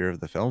atmosphere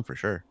of the film for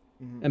sure.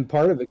 And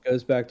part of it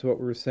goes back to what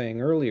we were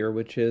saying earlier,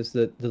 which is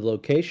that the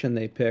location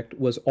they picked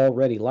was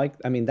already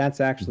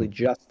that's actually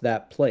just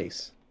that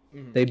place.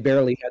 They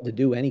barely had to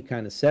do any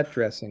kind of set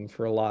dressing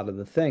for a lot of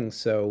the things,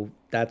 so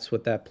that's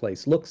what that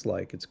place looks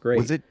like. It's great.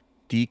 Was it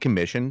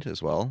decommissioned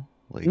as well?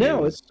 Like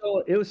no, it's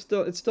still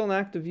in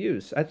active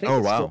use. I think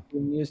it's still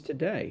being used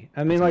today.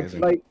 I mean,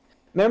 like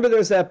remember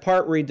there's that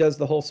part where he does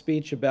the whole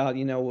speech about,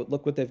 you know,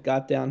 look what they've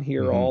got down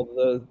here, all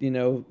the, you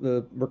know,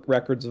 the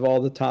records of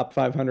all the top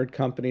 500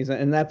 companies,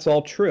 and that's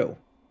all true.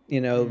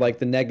 You know, like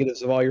the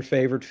negatives of all your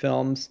favorite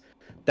films,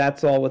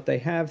 that's all what they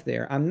have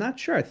there. I'm not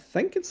sure. I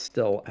think it's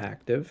still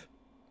active.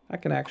 I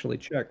can actually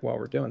check while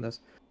we're doing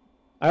this.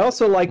 I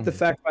also like the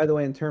fact, by the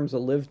way, in terms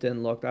of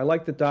lived-in look, I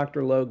like that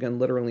Dr. Logan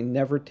literally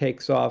never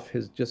takes off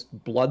his just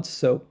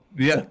blood-soaked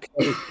coat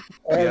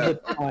all the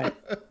time.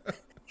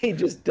 He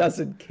just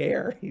doesn't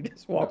care. He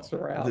just walks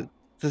around.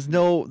 There's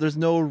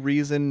no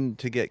reason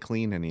to get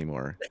clean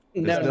anymore.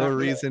 There's no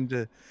reason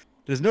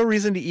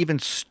to even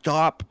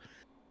stop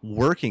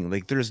working.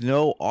 Like there's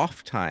no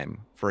off time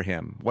for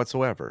him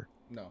whatsoever.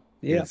 No.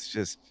 Yeah. It's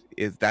just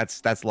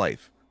that's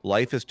life.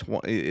 Life is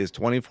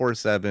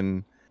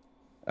 24/7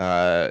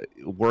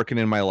 working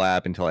in my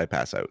lab until I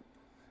pass out.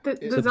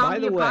 The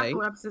zombie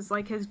apocalypse is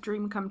like his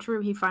dream come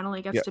true. He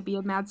finally gets to be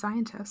a mad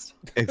scientist.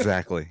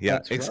 Exactly. Yeah,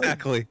 That's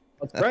exactly. Right.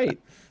 That's right.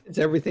 It's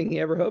everything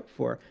he ever hoped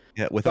for.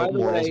 Yeah, without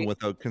morals and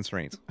without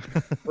constraints.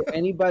 For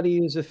anybody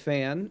who's a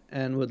fan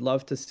and would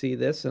love to see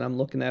this, and I'm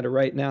looking at it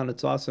right now, and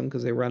it's awesome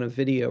because they run a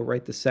video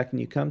right the second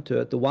you come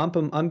to it. The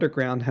Wampum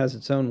Underground has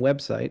its own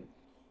website,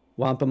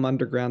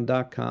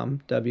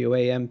 wampumunderground.com,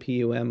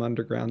 WAMPUM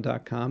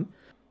underground.com.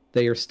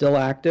 They are still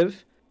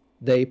active.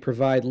 They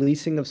provide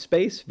leasing of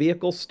space,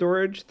 vehicle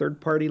storage,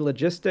 third-party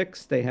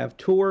logistics. They have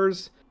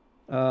tours.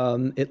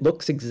 It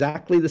looks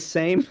exactly the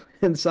same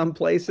in some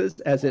places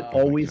as it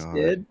always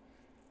did.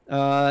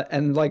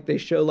 And like they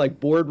show like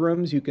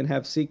boardrooms, you can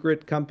have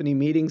secret company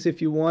meetings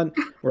if you want,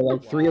 where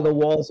like 3 of the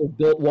walls are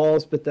built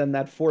walls, but then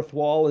that 4th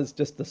wall is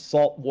just the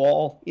salt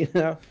wall, you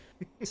know?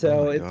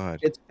 So my God.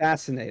 it's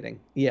fascinating.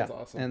 Yeah, That's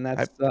awesome. and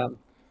That's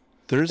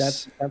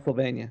that's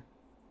Pennsylvania.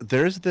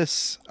 There's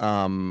this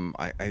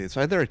it's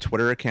either a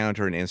Twitter account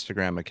or an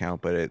Instagram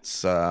account, but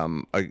it's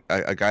a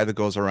guy that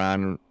goes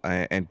around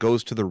and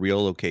goes to the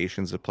real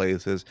locations of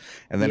places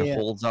and then Yeah.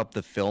 holds up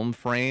the film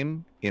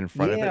frame in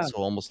front of Yeah. it, so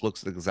it almost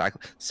looks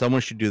exactly.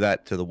 Someone should do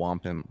that to the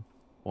Wampum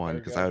one, There you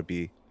because go.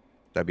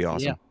 that'd be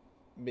awesome. Yeah.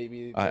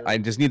 Maybe I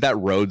just need that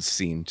road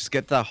scene. Just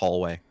get to that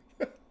hallway.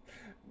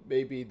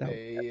 maybe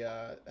they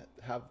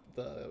have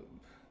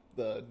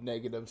the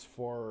negatives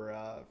for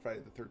Friday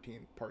the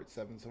 13th Part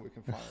 7, so we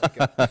can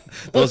finally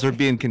get. Those are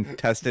being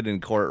contested in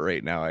court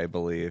right now, I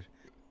believe.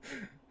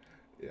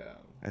 Yeah.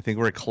 I think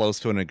we're close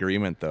to an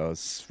agreement, though.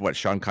 It's what,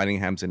 Sean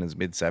Cunningham's in his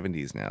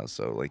mid-70s now,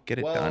 so like, get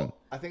it Well, done.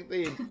 I think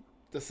they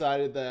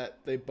decided that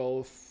they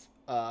both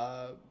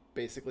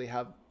basically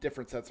have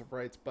different sets of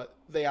rights, but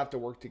they have to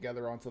work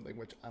together on something,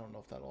 which I don't know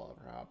if that'll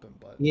ever happen.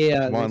 But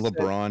Yeah, Come on, they said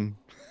LeBron.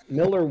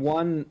 Miller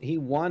won. He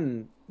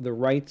won the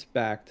rights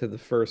back to the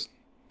first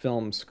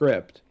film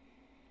script,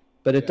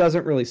 but it Yeah.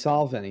 doesn't really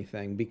solve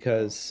anything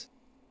because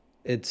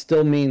it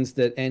still means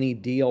that any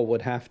deal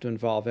would have to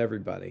involve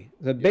everybody.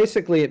 So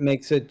basically, it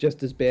makes it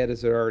just as bad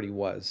as it already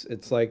was.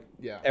 It's like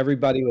yeah,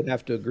 everybody would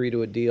have to agree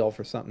to a deal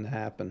for something to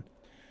happen.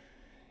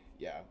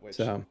 yeah. Which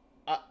So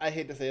I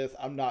hate to say this,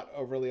 I'm not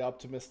overly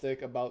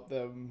optimistic about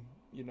them,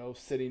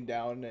 sitting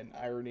down and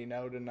ironing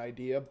out an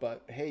idea.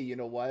 But hey, you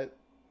know what?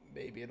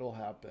 Maybe it'll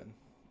happen.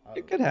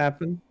 it could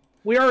happen.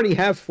 We already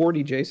have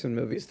 40 Jason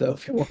movies, though.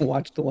 If you want to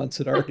watch the ones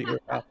that already are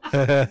out.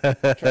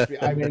 Trust me,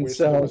 I mean, wish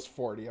so- there was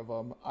 40 of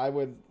them. I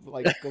would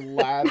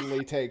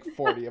gladly take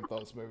 40 of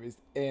those movies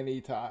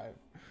anytime.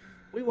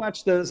 We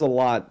watched those a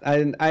lot.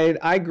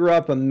 I grew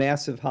up a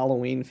massive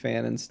Halloween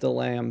fan and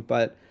still am,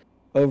 but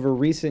over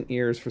recent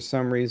years, for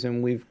some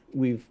reason,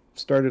 we've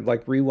started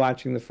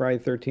rewatching the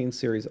Friday 13th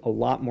series a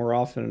lot more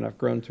often, and I've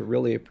grown to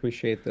really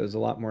appreciate those a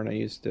lot more than I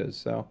used to.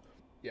 So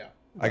Yeah.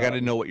 I got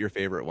to know what your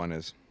favorite one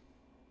is.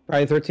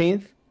 Friday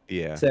 13th,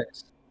 Yeah.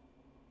 6.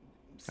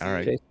 See, All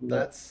right. Jason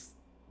Bourne.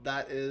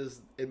 that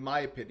is, in my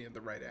opinion, the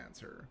right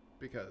answer,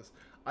 because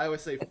I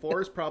always say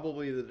 4 is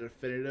probably the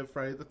definitive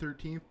Friday the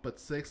 13th, but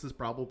 6 is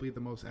probably the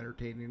most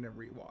entertaining and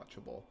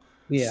rewatchable.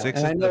 Yeah, 6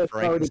 and I is know the it's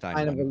already Frankenstein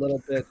kind of a one.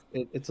 little bit.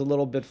 It's a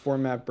little bit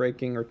format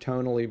breaking or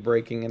tonally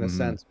breaking in a Mhm.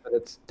 sense, but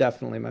it's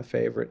definitely my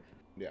favorite.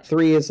 Yeah.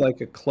 3 is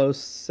like a close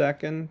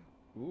second.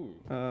 Ooh.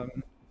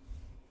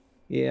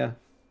 Yeah.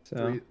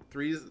 So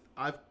Three's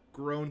I've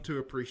grown to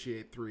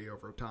appreciate 3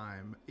 over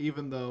time,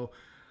 even though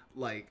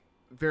I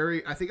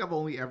think I've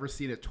only ever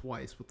seen it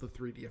twice with the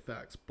 3D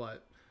effects,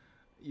 but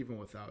even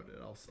without it,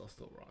 I'll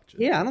still watch it.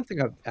 yeah, I don't think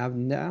I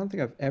don't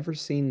think I've ever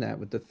seen that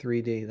with the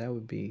 3D. That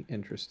would be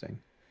interesting.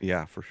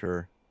 Yeah, for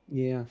sure.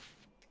 Yeah.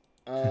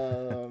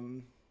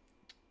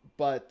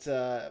 But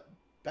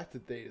back to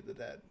Day of the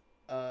Dead.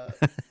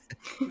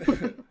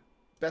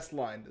 Best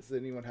line. Does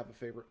anyone have a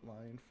favorite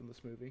line from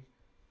this movie?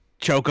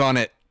 Choke on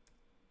it,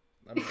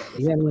 I mean, that is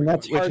Yeah, a I mean, great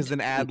that's one. which hard is an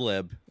to- ad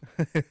lib.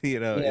 Yeah,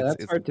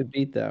 that's hard to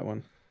beat that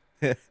one.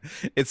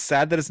 It's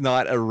sad that it's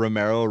not a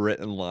Romero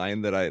written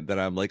line that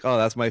I'm like, oh,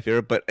 that's my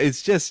favorite, but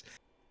it's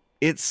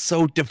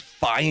so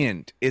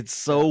defiant. It's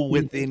so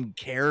within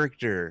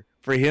character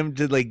for him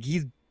to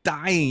he's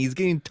dying, he's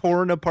getting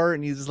torn apart,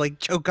 and he's just like,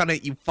 choke on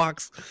it, you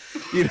fucks.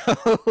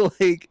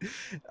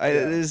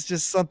 There's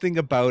just something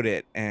about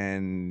it,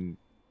 and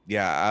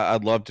yeah,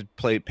 I'd love to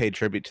pay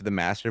tribute to the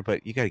master,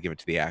 but you got to give it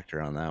to the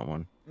actor on that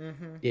one.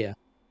 Mhm. Yeah.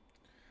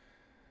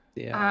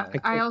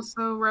 I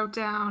also wrote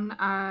down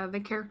the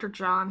character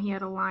John. He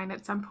had a line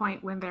at some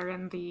point when they're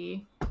in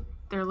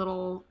their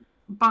little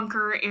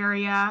bunker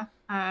area.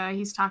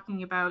 He's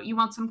talking about, you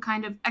want some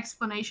kind of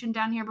explanation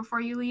down here before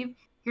you leave?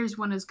 Here's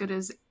one as good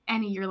as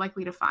any you're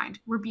likely to find.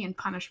 We're being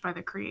punished by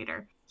the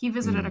Creator. He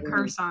visited a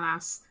curse on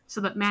us so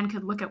that man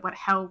could look at what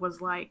hell was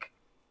like.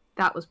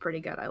 That was pretty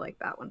good. I like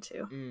that one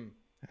too.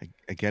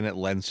 Again, it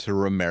lends to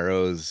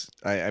Romero's.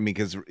 I mean,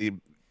 because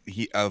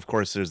he, of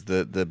course, there's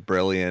the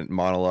brilliant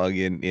monologue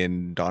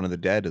in Dawn of the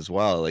Dead as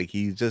well.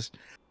 He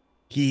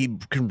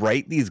can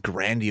write these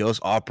grandiose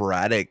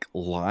operatic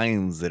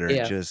lines that are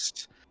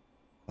just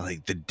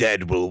like, the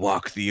dead will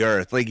walk the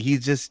earth.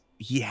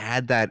 He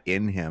had that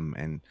in him,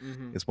 and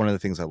it's one of the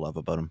things I love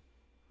about him.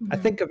 I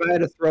think if I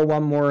had to throw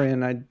one more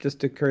in,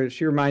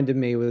 she reminded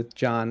me with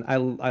John. I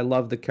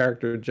love the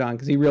character of John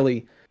because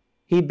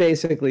he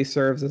basically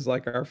serves as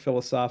our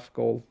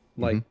philosophical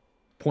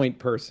point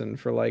person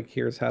for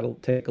here's how to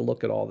take a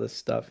look at all this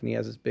stuff, and he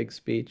has his big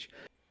speech.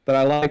 But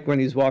I like when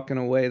he's walking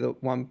away, the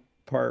one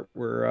part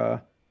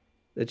where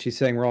that she's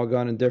saying we're all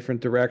going in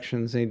different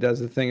directions, and he does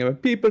the thing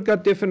about people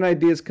got different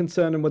ideas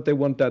concerning what they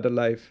want out of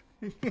life.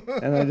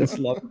 And I just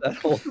love that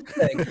whole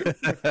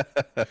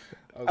thing.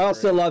 I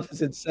also love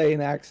his insane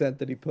accent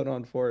that he put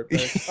on for it.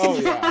 But, Oh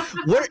yeah.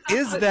 Where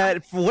is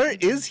that? Where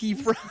is he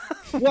from?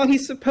 well,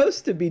 he's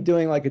supposed to be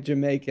doing a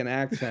Jamaican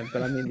accent,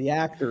 but I mean, the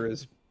actor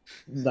is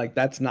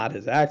that's not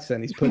his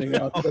accent. He's putting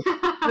out.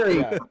 very,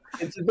 Yeah.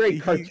 it's a very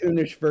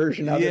cartoonish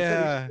version of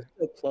Yeah. it,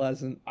 but it's so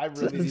pleasant. I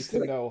really need It's to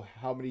like- know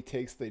how many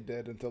takes they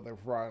did until they're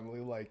finally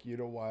like, you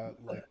know what,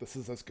 like this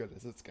is as good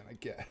as it's gonna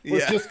get. We're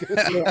Yeah. just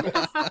gonna do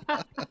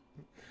this.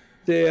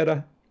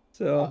 Yeah.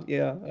 So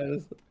yeah,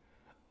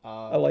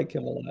 I Um, like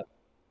him a lot.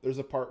 There's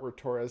a part where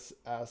Torres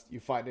asked, "You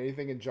find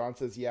anything?" and John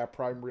says, "Yeah,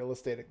 prime real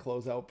estate at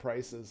closeout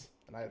prices."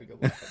 And I had a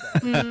good laugh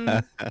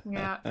at that.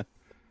 Yeah.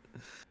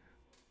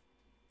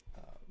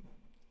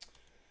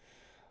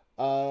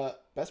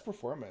 Best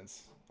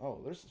performance. Oh,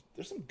 there's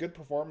some good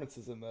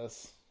performances in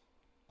this.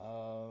 A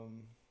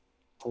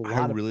I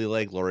lot of really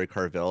like Laurie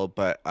Carville,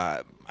 but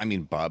I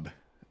mean Bub.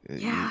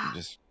 Yeah.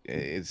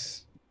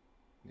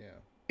 Yeah.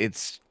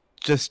 It's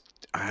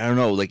just I don't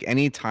know, like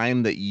any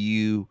time that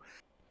you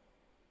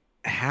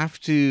have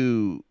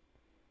to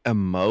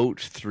emote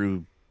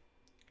through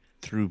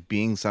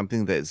being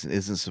something that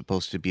isn't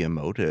supposed to be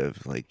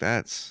emotive, like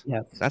that's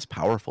yes.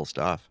 powerful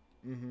stuff.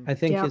 Mm-hmm. I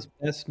think Yeah. his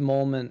best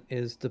moment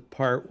is the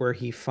part where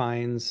he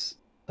finds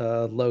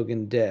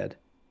Logan dead.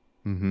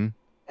 Mm-hmm.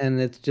 And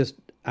it's just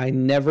I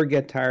never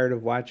get tired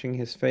of watching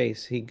his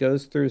face. He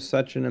goes through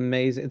such an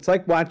amazing. It's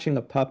like watching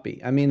a puppy.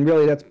 I mean,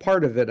 really, that's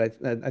part of it.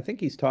 I think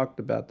he's talked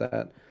about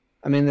that.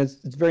 I mean, it's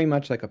very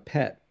much like a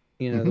pet.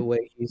 You know, the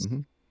way he's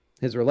Mhm.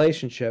 his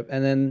relationship,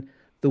 and then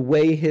the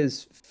way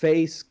his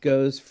face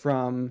goes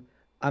from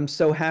 "I'm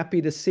so happy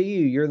to see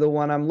you. You're the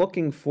one I'm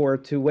looking for,"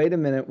 to "Wait a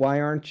minute, why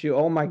aren't you?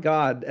 Oh my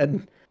God!"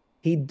 And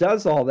he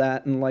does all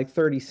that in like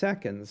 30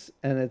 seconds,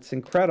 and it's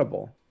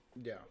incredible.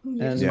 Yeah. You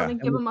And- just Yeah. want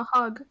to give him a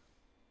hug.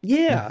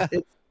 Yeah,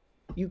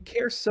 you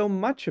care so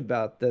much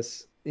about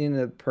this in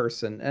a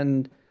person,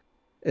 and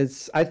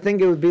I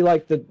think it would be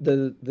like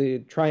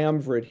the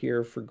triumvirate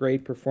here for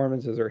great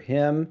performances are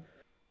him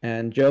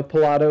and Joe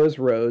Pilato as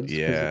Rhodes. 'cause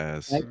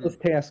Yes. thankless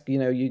task. You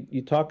know,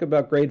 you talk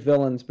about great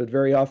villains, but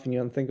very often you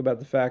don't think about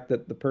the fact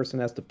that the person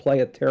has to play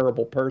a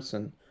terrible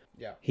person.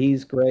 Yeah.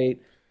 He's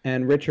great,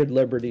 and Richard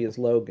Liberty as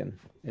Logan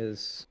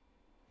is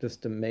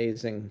just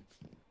amazing,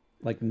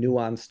 like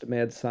nuanced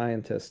mad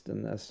scientist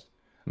in this.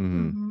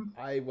 Mm-hmm. Mhm.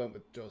 I went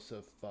with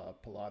Joseph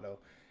Pilato,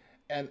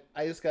 and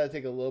I just got to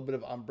take a little bit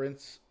of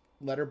umbrance.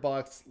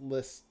 Letterbox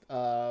list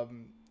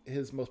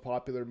his most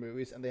popular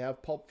movies, and they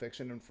have Pulp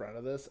Fiction in front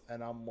of this,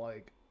 and I'm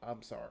like,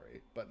 I'm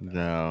sorry, but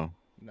no,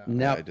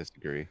 No. I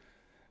disagree.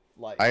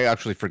 like I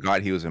actually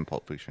forgot he was in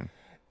Pulp Fiction.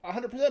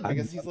 100%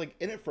 because he's like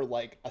in it for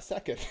like a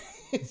second.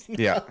 It's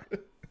Yeah. not-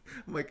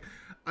 I'm like,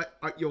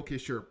 okay,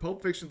 sure,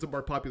 Pulp Fiction's a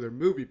more popular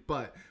movie,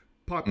 but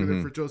popular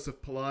Mhm. for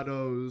Joseph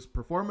Pilato's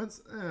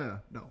performance? No,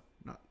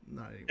 not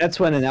anymore. That's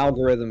when an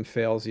algorithm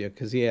fails you,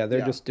 because they're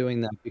Yeah. just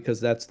doing that because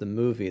that's the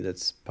movie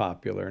that's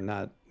popular,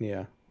 not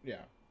Yeah.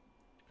 yeah.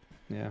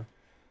 Yeah.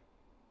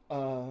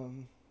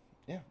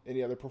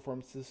 Any other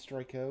performances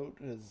strike out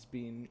as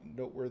being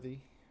noteworthy?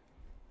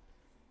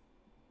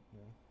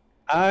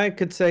 I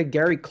could say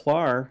Gary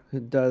Clark,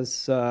 who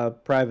does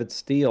Private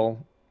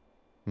Steel.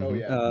 Oh Mhm.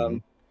 yeah.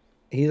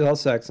 He's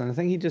also excellent. I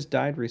think he just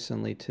died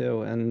recently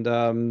too, and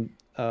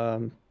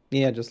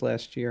just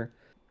last year.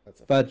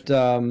 That's a But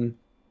function.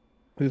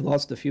 we've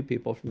lost a few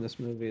people from this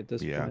movie at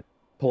this Yeah. point.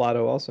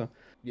 Pilato also.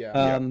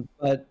 yeah.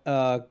 But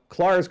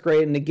Clark's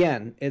great, and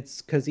again,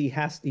 it's because he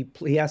has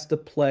to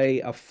play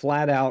a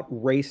flat out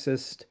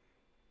racist,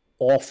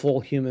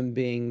 awful human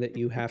being that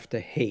you have to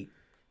hate.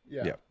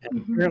 Yeah. Yeah. And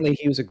Mhm. apparently,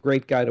 he was a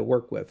great guy to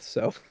work with.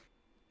 So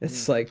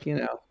it's Mm. like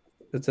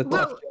it's a tough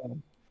Well,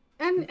 job.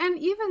 And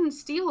even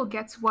Steele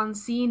gets one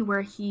scene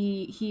where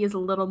he is a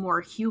little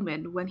more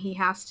human when he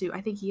has to.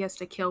 I think he has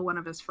to kill one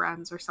of his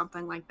friends or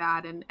something like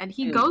that, and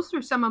he Mm. goes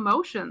through some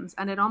emotions,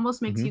 and it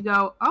almost makes Mhm. you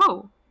go,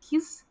 "Oh,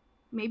 he's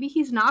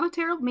not a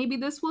terrible. Maybe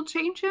this will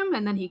change him,"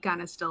 and then he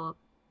kind of still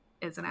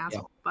is an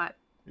asshole.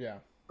 Yeah.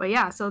 But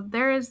yeah, so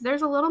there's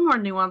a little more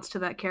nuance to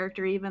that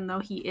character, even though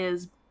he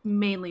is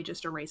mainly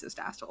just a racist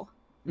asshole.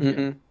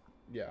 Mhm.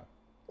 Yeah.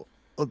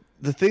 Well,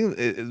 the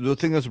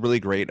thing that's really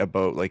great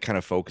about like kind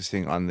of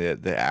focusing on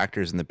the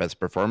actors and the best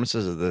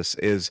performances of this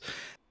is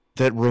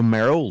that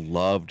Romero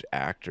loved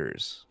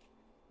actors.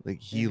 Like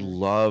he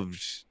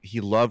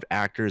loved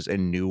actors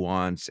and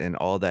nuance and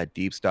all that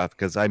deep stuff.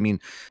 Because I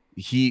mean,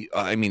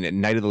 at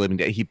Night of the Living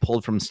Dead, he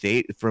pulled from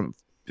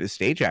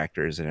stage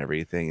actors and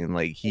everything, and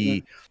like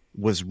he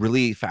was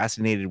really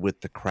fascinated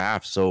with the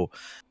craft. So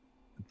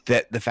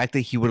that the fact that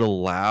he would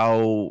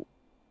allow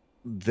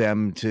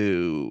them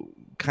to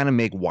kind of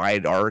make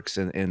wide arcs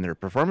in their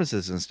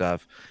performances and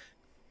stuff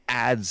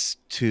adds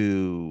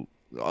to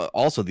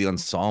also the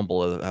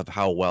ensemble of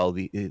how well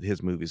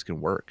his movies can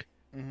work.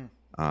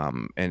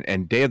 Mm-hmm.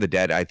 And Day of the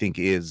Dead, I think,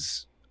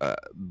 is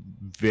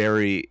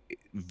very,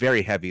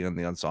 very heavy on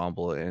the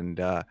ensemble,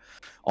 and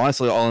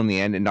honestly, all in the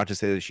end, and not to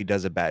say that she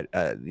does a bad,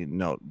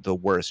 the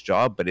worst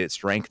job, but it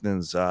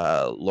strengthens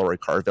Laurie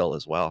Carville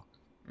as well.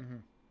 Mm-hmm.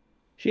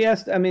 She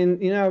asked, I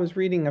mean, I was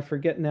reading, I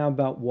forget now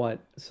about what,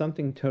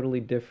 something totally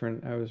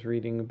different. I was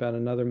reading about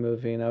another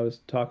movie, and I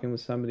was talking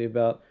with somebody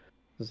about,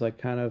 it was like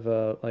kind of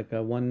a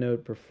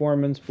one-note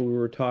performance, but we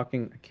were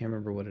talking, I can't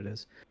remember what it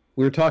is.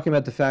 we were talking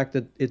about the fact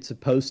that it's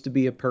supposed to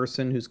be a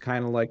person who's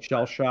kind of like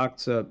shell shocked,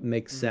 so it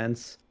makes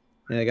sense.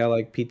 And they got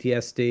like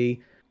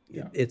PTSD.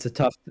 Yeah. It's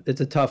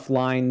a tough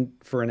line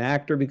for an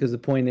actor because the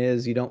point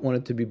is you don't want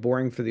it to be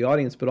boring for the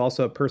audience, but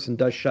also a person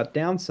does shut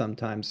down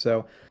sometimes.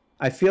 So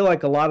I feel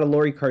like a lot of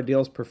Laurie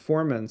Cardill's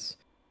performance,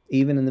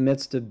 even in the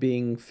midst of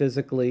being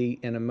physically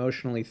and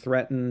emotionally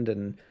threatened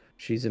and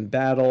she's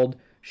embattled,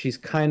 she's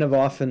kind of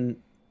often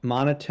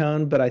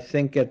monotone, but I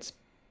think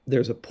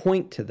there's a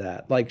point to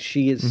that. Like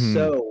she is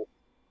so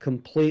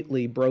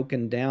completely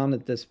broken down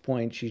at this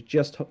point. She's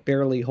just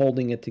barely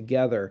holding it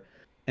together.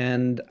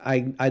 And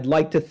I'd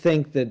like to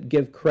think that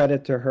give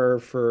credit to her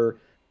for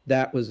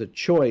that was a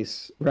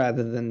choice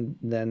rather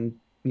than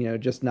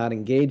just not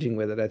engaging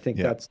with it. I think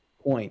that's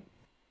the point.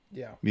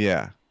 Yeah.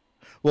 Yeah.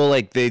 Well,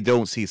 like they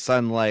don't see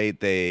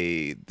sunlight.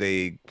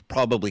 They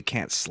probably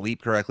can't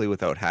sleep correctly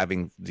without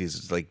having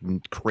these like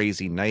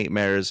crazy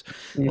nightmares.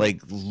 Yeah.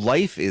 Like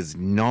life is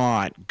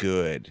not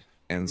good.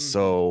 And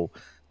so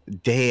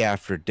day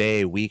after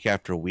day, week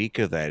after week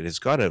of that, it's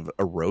got to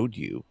erode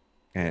you.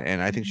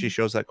 And I think she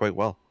shows that quite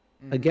well.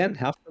 Again,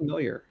 how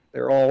familiar.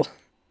 They're all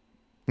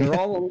in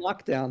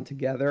lockdown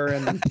together,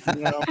 and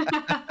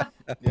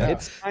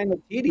it's kind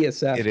of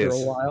tedious after a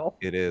while.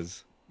 It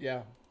is.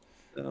 Yeah.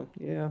 So,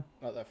 yeah.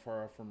 Not that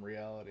far off from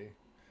reality.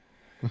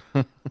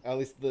 At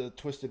least the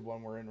twisted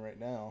one we're in right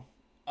now.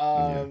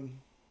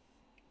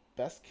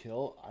 Best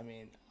kill. I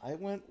mean, I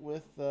went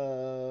with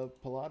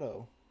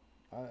Pilato.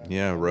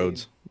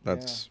 Rhodes.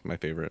 That's my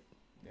favorite.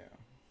 Yeah.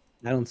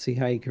 I don't see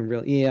how you can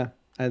really. Yeah.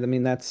 I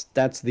mean, that's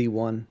the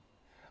one.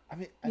 I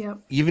mean,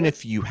 even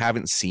if you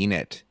haven't seen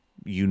it,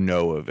 you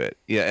know of it.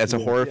 Yeah, as a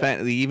horror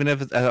fan, even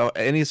if it's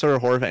any sort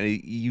of horror fan,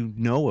 you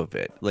know of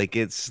it. Like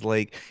it's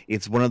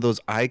one of those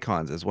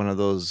icons. It's one of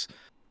those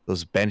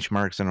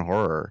benchmarks in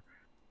horror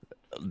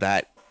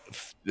that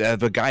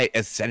the guy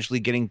essentially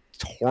getting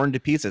torn to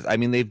pieces. I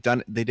mean, they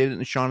did it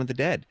in Shaun of the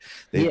Dead.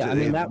 They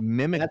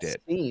mimicked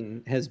it. That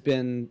scene has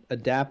been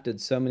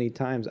adapted so many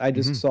times. I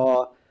just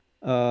saw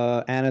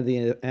Anna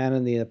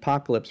the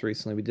Apocalypse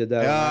recently. We did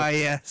that. Ah,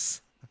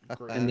 yes.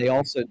 And they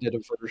also did a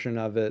version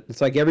of it. It's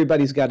like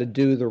everybody's got to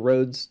do the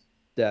Rhodes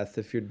death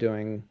if you're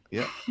doing.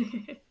 Yeah.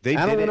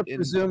 I don't want to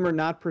presume or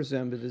not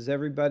presume, but does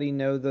everybody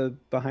know the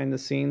behind the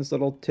scenes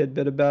little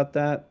tidbit about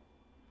that?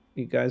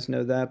 You guys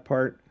know that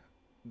part?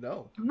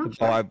 No. I'm not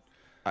sure. Oh,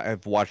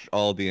 I've watched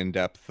all the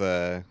in-depth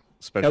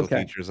special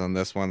features on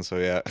this one, so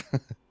yeah.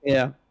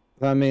 Yeah.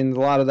 I mean, a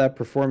lot of that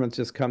performance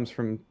just comes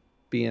from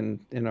being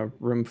in a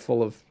room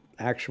full of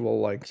actual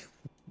like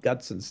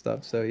guts and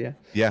stuff. So yeah.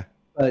 Yeah.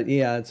 But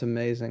yeah, it's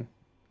amazing.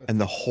 And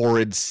the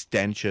horrid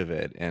stench of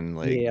it, and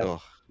like,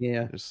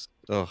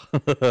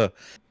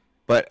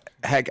 But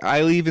heck,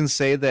 I'll even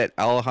say that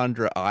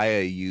Alejandro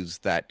Aya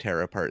used that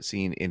tear apart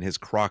scene in his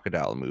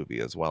Crocodile movie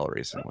as well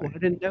recently. Oh, I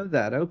didn't know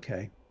that.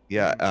 Okay.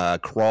 Yeah,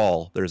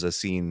 Crawl. There's a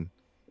scene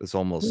that's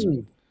almost,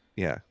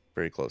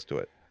 very close to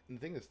it. And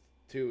the thing is,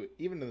 too,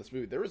 even in this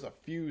movie, there was a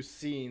few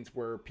scenes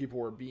where people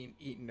were being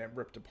eaten and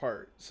ripped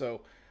apart.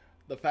 So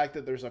the fact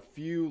that there's a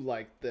few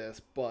like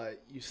this,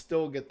 but you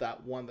still get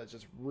that one that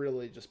just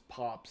really just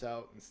pops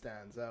out and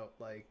stands out.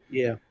 Like,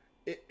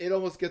 it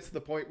almost gets to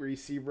the point where you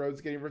see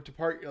Rhodes getting ripped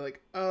apart. You're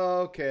like,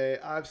 oh, okay,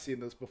 I've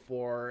seen this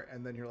before.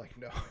 And then you're like,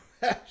 no,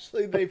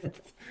 actually,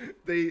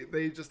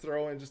 they just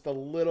throw in just a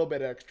little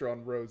bit extra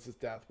on Rhodes'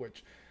 death,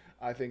 which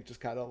I think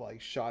just kind of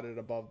like shot it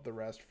above the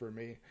rest for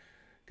me.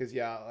 Because,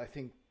 I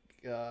think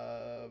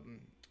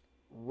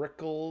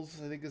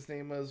Rickles, I think his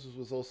name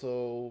was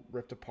also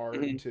ripped apart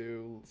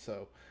too.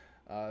 So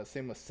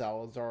same with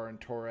Salazar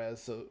and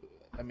Torres. So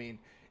I mean,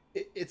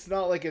 it's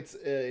not like it's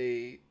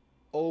a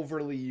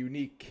overly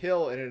unique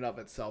kill in and of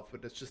itself,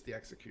 but it's just the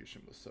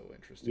execution was so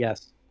interesting.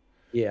 Yes.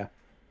 Yeah.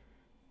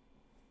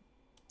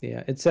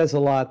 Yeah. It says a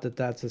lot that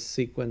that's a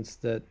sequence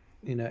that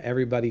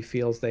everybody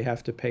feels they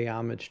have to pay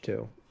homage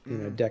to.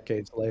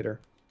 Decades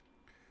later.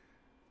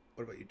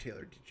 What about you,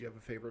 Taylor? Did you have a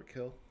favorite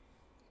kill?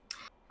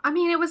 I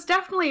mean, it was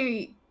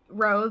definitely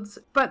Rhodes,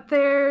 but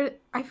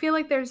I feel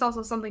like there's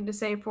also something to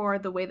say for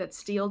the way that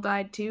Steele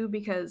died too,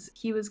 because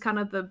he was kind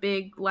of the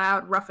big,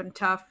 loud, rough and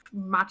tough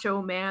macho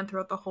man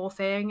throughout the whole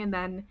thing, and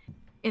then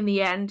in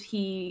the end,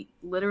 he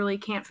literally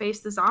can't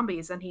face the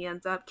zombies, and he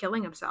ends up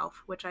killing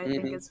himself, which I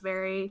think is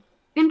very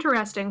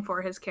interesting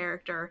for his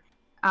character,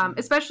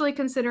 especially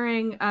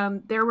considering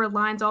there were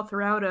lines all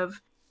throughout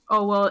of,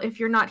 oh, well, if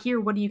you're not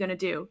here, what are you going to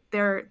do?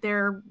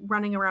 They're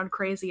running around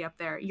crazy up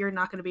there. You're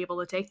not going to be able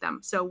to take them.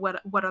 So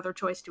what other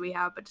choice do we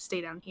have but to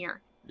stay down here?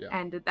 Yeah.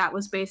 And that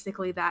was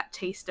basically that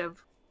taste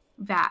of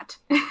that.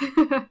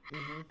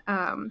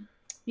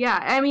 Yeah,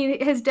 I mean,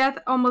 his death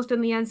almost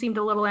in the end seemed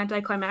a little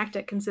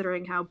anticlimactic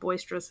considering how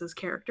boisterous his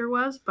character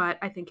was, but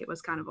I think it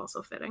was kind of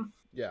also fitting.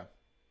 Yeah.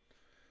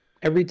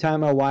 Every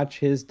time I watch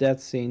his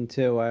death scene,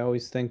 too, I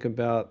always think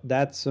about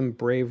that's some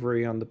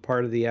bravery on the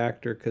part of the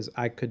actor, because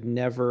I could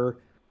never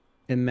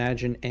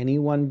imagine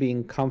anyone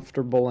being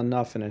comfortable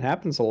enough, and it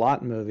happens a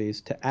lot in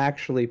movies, to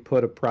actually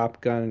put a prop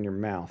gun in your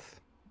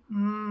mouth.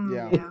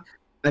 Yeah.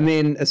 I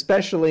mean,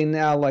 especially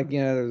now, like,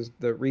 there's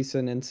the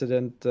recent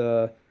incident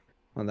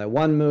on that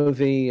one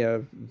movie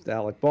of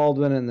Alec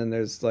Baldwin, and then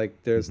there's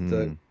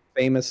the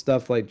famous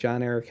stuff like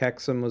John Eric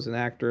Hexum was an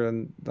actor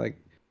and like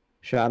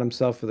shot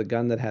himself with a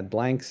gun that had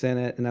blanks in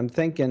it. And I'm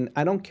thinking,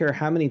 I don't care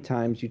how many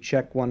times you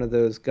check one of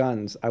those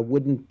guns, I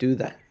wouldn't do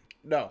that.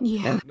 No.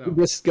 Yeah. And he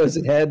just goes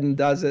ahead and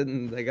does it,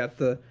 and they got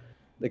the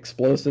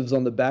explosives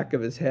on the back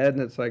of his head,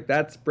 and it's like,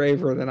 that's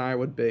braver than I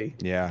would be.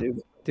 Yeah.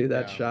 Do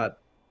that Yeah. shot.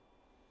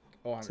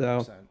 Oh, 100%.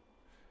 So-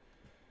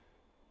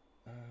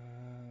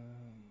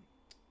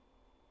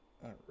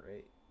 All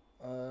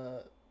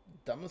right.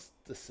 Dumbest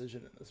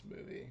decision in this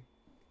movie.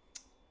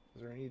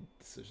 Was there any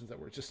decisions that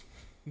were just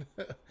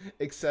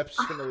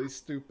exceptionally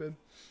stupid?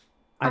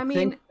 I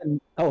mean-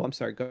 Oh, I'm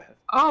sorry. Go ahead.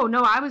 Oh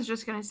no, I was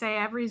just gonna say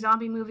every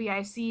zombie movie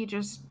I see,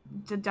 just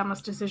the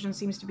dumbest decision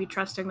seems to be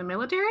trusting the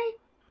military,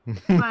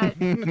 but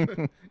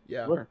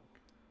Yeah. Sure.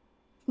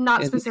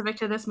 not And- specific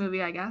to this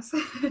movie, I guess.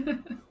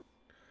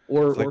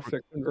 Or like-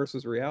 fiction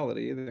versus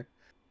reality either.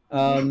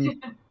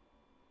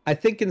 I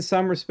think in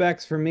some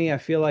respects, for me, I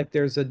feel like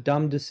there's a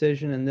dumb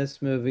decision in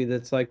this movie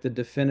that's like the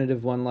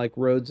definitive one, like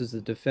Rhodes is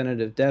the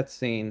definitive death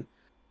scene,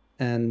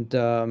 and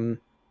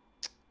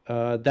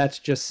that's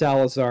just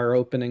Salazar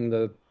opening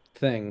the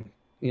thing,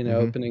 Mhm.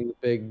 opening the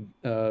big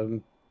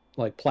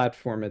like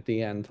platform at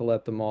the end to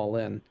let them all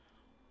in.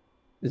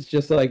 It's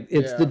just like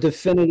it's the Yeah.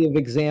 definitive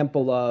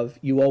example of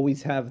you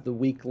always have the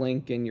weak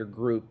link in your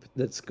group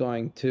that's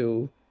going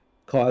to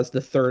cause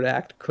the third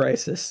act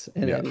crisis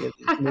in Yeah. any of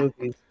these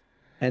movies.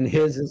 And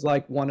his is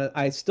like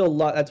I still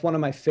love, that's one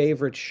of my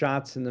favorite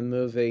shots in the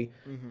movie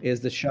Mhm. is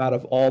the shot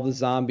of all the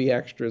zombie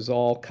extras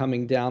all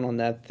coming down on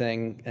that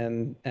thing,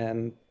 and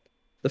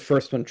the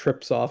first one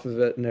trips off of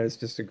it, and there's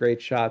just a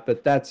great shot.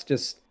 But that's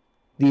just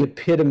the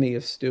epitome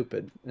of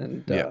stupid.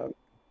 And Yeah.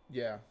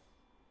 Yeah.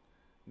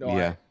 No,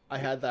 Yeah. I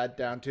had that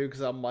down too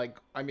because I'm like,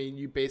 I mean,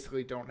 you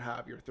basically don't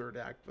have your third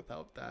act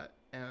without that,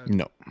 and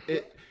No.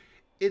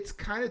 it's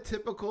kind of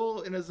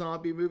typical in a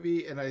zombie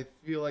movie, and I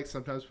feel like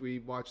sometimes we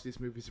watch these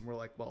movies and we're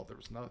like, well, there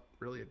was not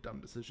really a dumb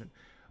decision.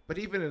 But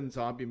even in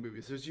zombie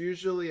movies, there's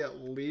usually at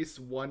least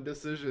one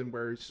decision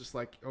where it's just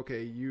like,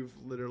 okay, you've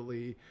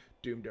literally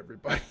doomed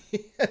everybody.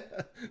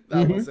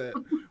 That was it.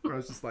 Where I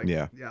was just like,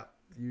 Yeah.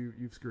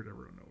 you've screwed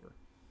everyone over.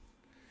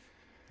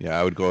 Yeah,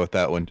 I would go with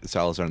that one.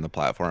 Salazar on the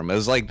platform. It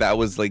was like that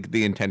was like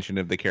the intention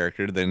of the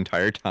character the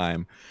entire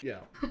time Yeah.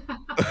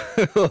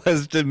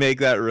 was to make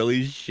that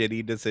really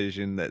shitty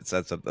decision that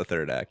sets up the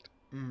third act.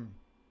 Mm.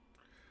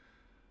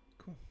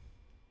 Cool.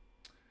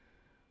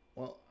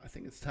 Well, I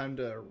think it's time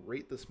to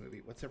rate this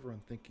movie. What's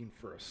everyone thinking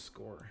for a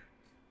score?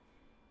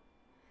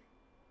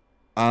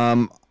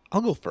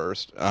 I'll go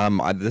first.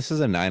 This is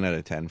a 9 out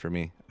of 10 for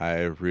me.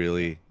 I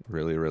really,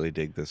 really, really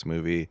dig this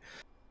movie.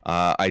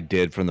 I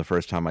did from the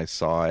first time I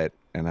saw it,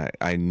 and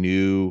I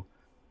knew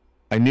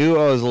I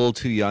was a little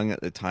too young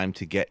at the time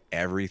to get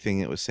everything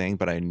it was saying,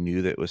 but I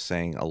knew that it was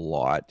saying a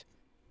lot.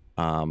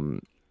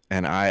 And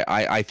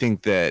I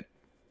think that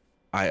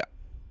I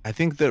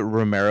think that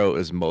Romero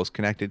is most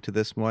connected to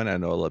this one. I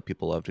know a lot of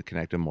people love to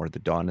connect him more to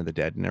Dawn of the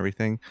Dead and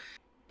everything,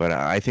 but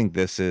I think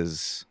this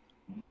is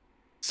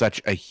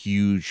such a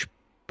huge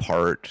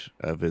part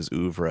of his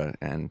oeuvre,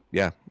 and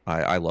yeah,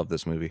 I love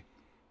this movie.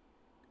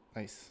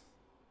 Nice.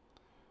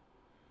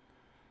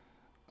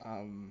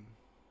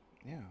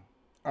 Yeah.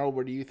 Arl,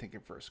 what are you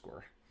thinking for a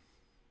score?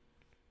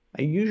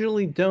 I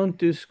usually don't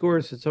do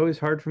scores. It's always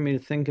hard for me to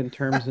think in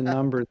terms of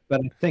numbers,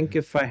 but I think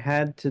if I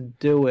had to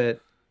do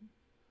it,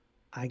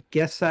 I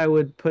guess I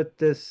would put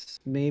this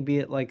maybe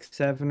at like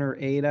 7 or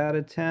 8 out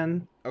of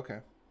 10. Okay.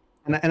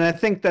 And I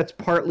think that's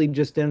partly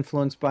just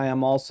influenced by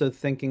I'm also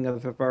thinking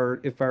of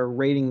if our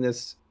rating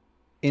this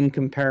in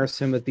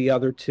comparison with the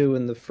other two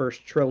in the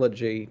first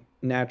trilogy,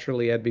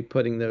 naturally I'd be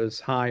putting those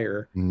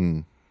higher.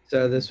 Mm-hmm.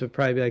 So this would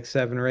probably be like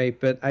 7 or 8.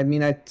 But I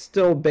mean, I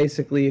still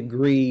basically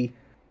agree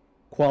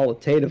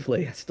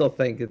qualitatively. I still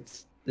think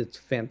it's a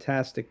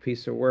fantastic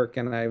piece of work,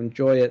 and I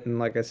enjoy it. And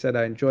like I said,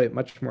 I enjoy it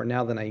much more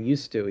now than I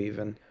used to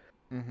even.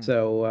 Mhm.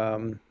 So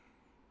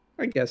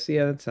I guess,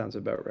 yeah, that sounds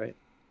about right.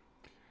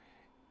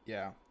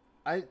 Yeah.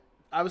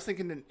 I was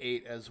thinking an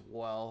 8 as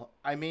well.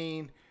 I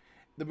mean,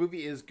 the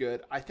movie is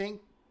good. I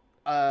think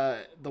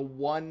the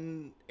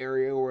one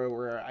area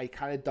where I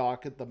kind of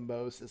dock it the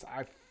most is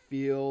I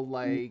feel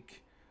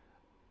like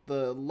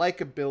the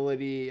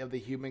likability of the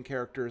human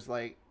characters,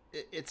 like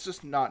it's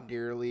just not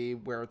nearly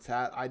where it's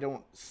at. I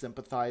don't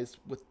sympathize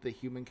with the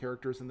human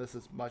characters in this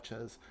as much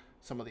as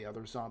some of the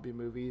other zombie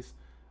movies,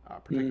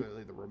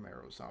 particularly the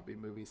Romero zombie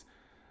movies.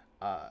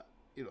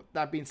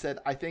 That being said,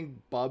 I think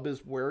Bub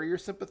is where your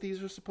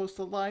sympathies are supposed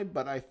to lie,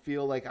 but I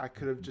feel like I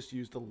could have just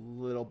used a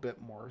little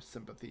bit more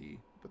sympathy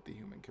with the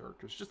human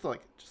characters, just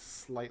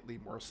slightly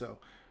more so,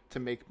 to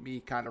make me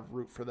kind of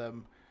root for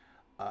them.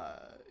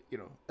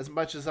 As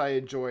much as I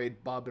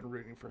enjoyed Bub and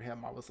rooting for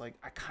him, I was like,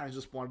 I kind of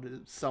just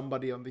wanted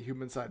somebody on the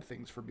human side of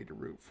things for me to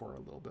root for a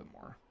little bit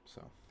more.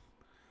 So,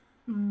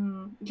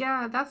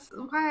 Yeah, that's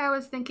why I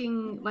was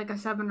thinking like a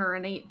 7 or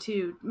an 8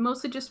 too.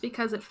 Mostly just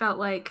because it felt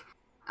like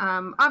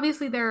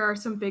Obviously, there are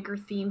some bigger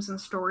themes and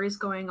stories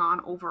going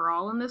on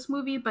overall in this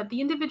movie, but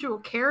the individual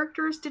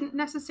characters didn't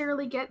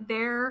necessarily get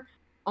their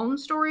own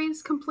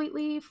stories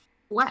completely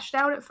fleshed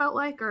out. It felt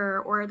like,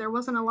 or there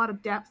wasn't a lot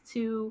of depth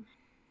to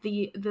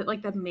the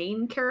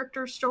main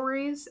character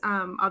stories,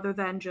 other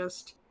than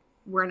just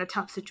we're in a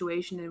tough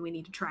situation and we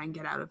need to try and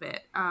get out of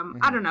it.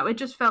 I don't know. It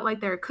just felt like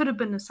there could have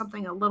been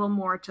something a little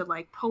more to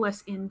like pull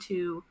us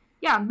into,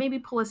 maybe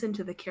pull us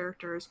into the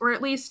characters, or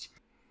at least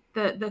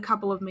the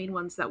couple of main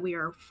ones that we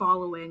are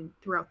following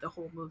throughout the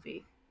whole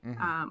movie.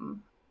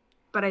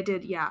 But I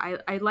did,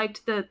 I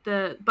liked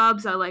the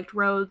Bubs. I liked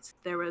Rhodes.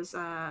 There was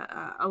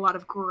a lot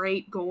of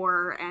great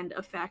gore and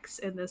effects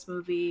in this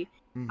movie.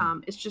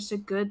 It's just a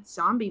good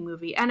zombie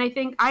movie, and I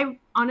think I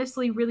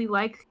honestly really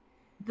like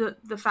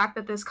the fact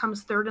that this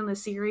comes third in the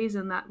series,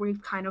 and that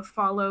we've kind of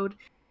followed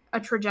a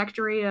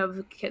trajectory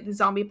of the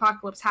zombie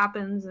apocalypse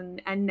happens,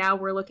 and now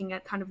we're looking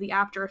at kind of the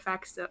after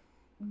effects that,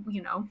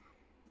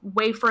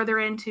 way further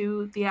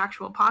into the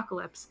actual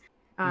apocalypse.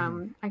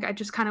 I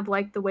just kind of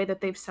like the way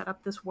that they've set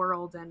up this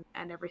world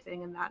and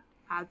everything, and that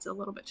adds a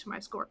little bit to my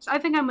score. So I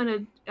think I'm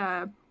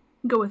gonna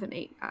go with an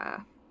 8,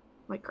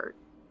 like Kurt.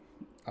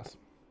 Awesome.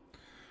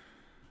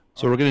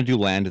 So we're gonna do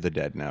Land of the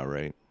Dead now,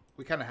 right?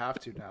 We kind of have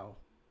to now,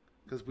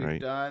 because we've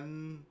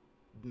done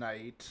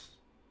Night.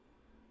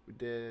 We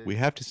did. We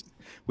have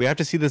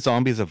to see the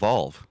zombies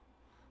evolve.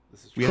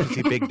 This is we have to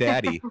see Big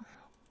Daddy.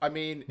 I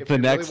mean, if the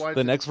we next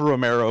really next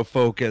Romero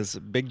focus,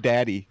 Big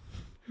Daddy,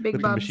 Big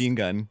with Bubs. the machine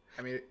gun.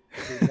 I mean,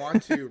 if we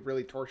want to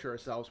really torture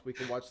ourselves, we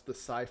can watch the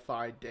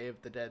sci-fi Day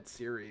of the Dead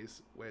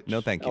series. Which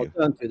No, thank you.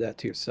 Don't do that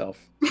to yourself.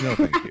 No,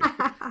 thank you.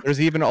 There's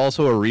even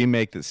also a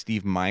remake that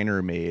Steve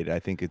Miner made, I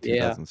think in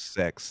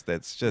 2006.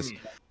 That's just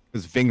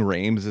because Ving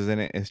Rhames is in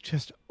it. It's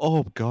just,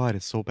 oh god,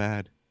 it's so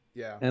bad.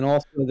 Yeah. And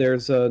also,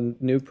 there's a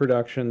new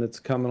production that's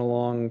coming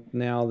along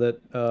now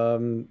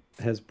that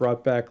has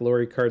brought back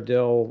Laurie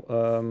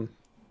Cardille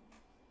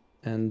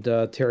and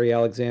Terry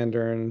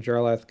Alexander and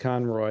Jarlath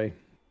Conroy,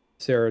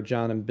 Sarah,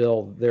 John, and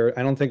Bill.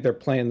 I don't think they're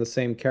playing the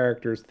same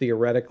characters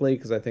theoretically,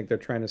 because I think they're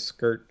trying to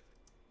skirt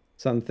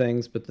some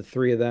things, but the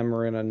three of them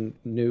are in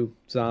a new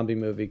zombie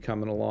movie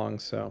coming along.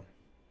 So,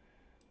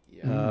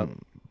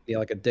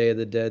 like a Day of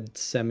the Dead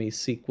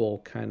semi-sequel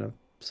kind of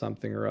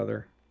something or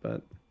other.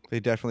 But they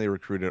definitely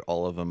recruited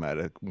all of them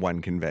at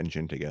one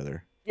convention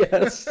together.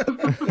 Yes.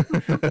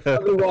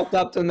 We walked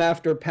up to them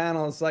after a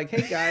panel. It's like,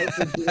 hey guys,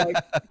 would you like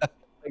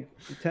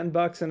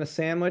 $10 and a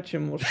sandwich,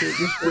 and we'll shoot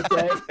you for a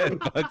day.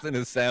 $10 and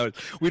a sandwich.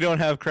 We don't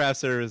have craft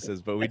services,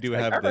 but we do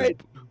have this.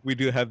 Right. We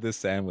do have this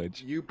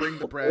sandwich. You bring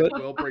the bread,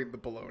 we'll bring the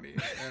bologna.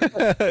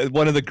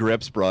 One of the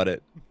grips brought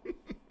it.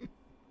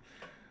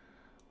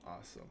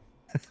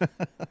 Awesome.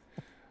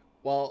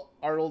 Well,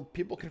 Arnold,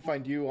 people can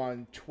find you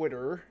on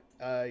Twitter.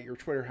 Your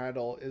Twitter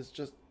handle is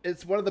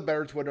it's one of the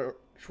better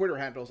Twitter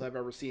handles I've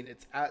ever seen.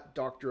 It's at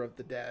Doctor of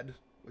the Dead,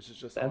 which is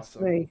just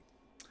awesome. That's me.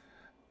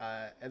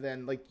 And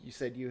then, like you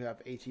said, you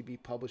have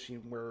ATB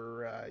Publishing,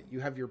 where you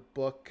have your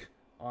book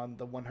on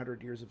the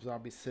 100 Years of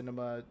Zombie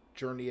Cinema,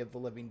 Journey of the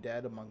Living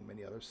Dead, among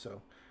many others.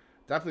 So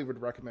definitely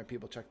would recommend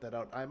people check that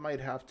out. I might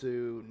have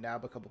to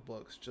nab a couple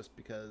books just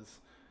because,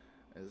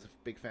 as a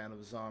big fan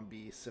of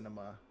zombie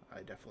cinema, I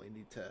definitely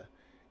need to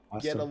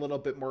get a little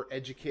bit more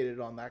educated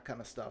on that kind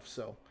of stuff.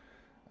 So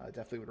I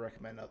definitely would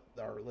recommend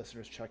our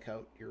listeners check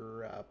out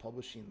your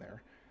publishing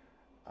there.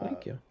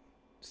 Thank you.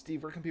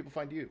 Steve, where can people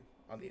find you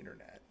on the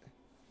internet?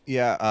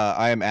 Yeah,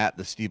 I am at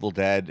the Steeple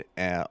Dead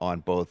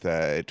on both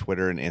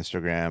Twitter and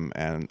Instagram,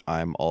 and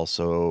I'm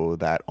also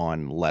that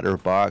on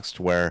Letterboxd,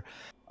 where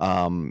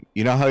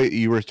you know how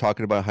you were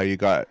talking about how you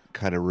got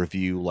kind of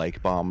review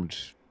bombed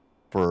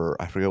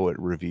for, I forget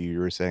what review you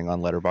were saying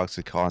on Letterboxd.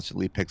 It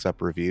constantly picks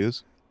up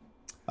reviews,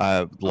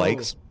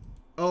 likes.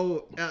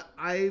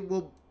 I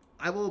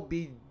will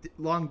be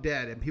long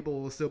dead, and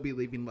people will still be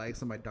leaving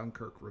likes on my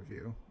Dunkirk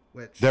review.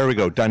 There we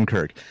go,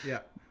 Dunkirk. Yeah.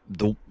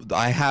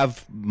 I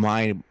have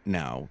mine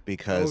now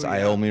because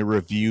I only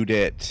reviewed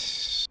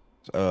it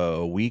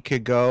a week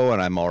ago, and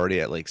I'm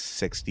already at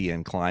 60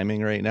 and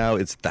climbing right now.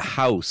 It's The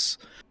House,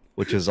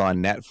 which is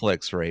on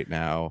Netflix right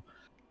now.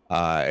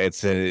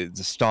 It's a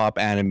stop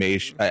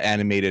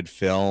animated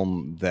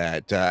film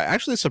that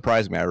actually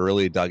surprised me. I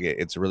really dug it.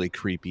 It's really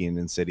creepy and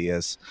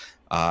insidious.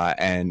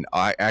 And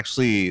I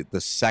actually,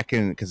 the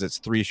second, because it's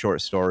 3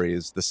 short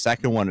stories, the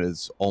second one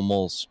is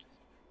almost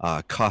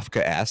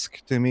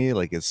Kafka-esque to me.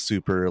 It's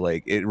super,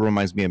 it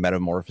reminds me of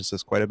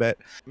Metamorphosis quite a bit.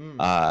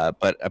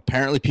 But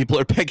apparently people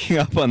are picking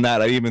up on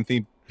that. I even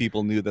think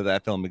people knew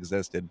that film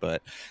existed,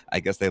 but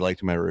I guess they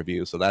liked my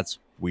review, so that's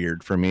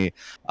weird for me.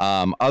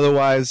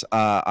 Otherwise,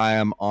 I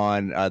am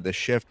on The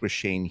Shift with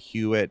Shane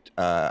Hewitt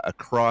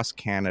across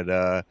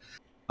Canada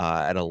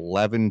at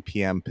 11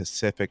 p.m.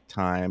 Pacific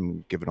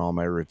time, giving all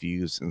my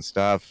reviews and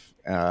stuff.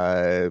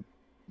 But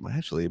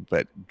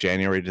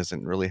January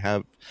doesn't really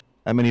have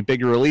that many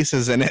big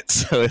releases in it,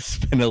 so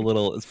it's been a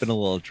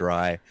little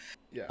dry.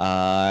 Yeah.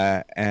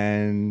 My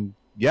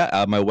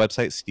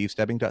website,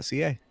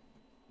 stevestebbing.ca.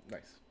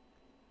 Nice.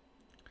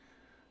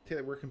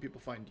 Taylor, where can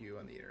people find you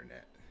on the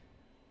internet?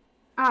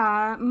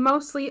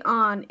 Mostly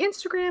on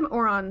Instagram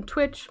or on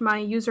Twitch. My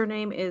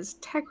username is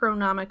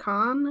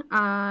Techronomicon.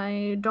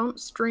 I don't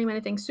stream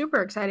anything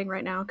super exciting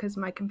right now because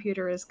my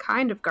computer is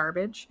kind of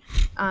garbage.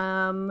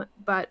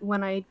 But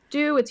when I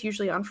do, it's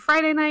usually on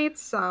Friday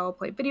nights. I'll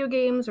play video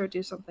games or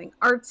do something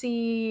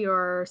artsy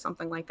or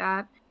something like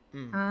that.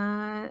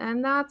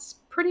 And that's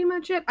pretty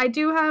much it. I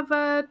do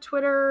have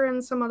Twitter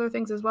and some other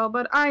things as well,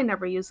 but I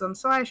never use them,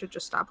 so I should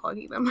just stop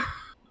plugging them.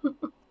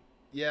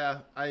 Yeah,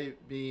 I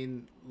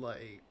mean,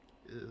 like,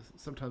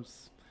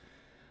 sometimes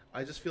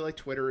I just feel like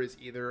Twitter is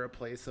either a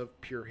place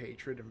of pure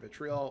hatred and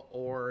vitriol,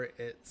 or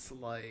it's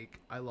like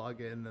I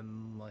log in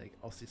and like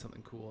I'll see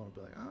something cool and I'll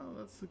be like, oh,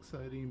 that's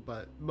exciting.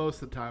 But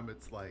most of the time,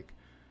 it's like,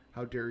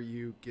 how dare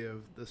you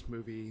give this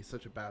movie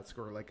such a bad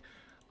score? Like,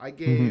 I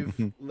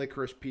gave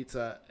Licorice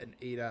Pizza an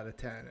 8 out of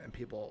 10, and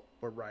people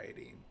were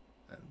rioting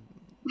and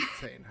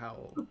saying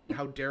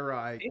how dare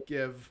I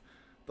give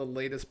the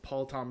latest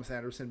Paul Thomas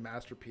Anderson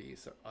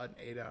masterpiece an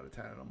 8 out of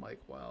 10. And I'm like,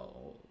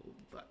 well,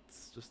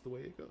 that's just the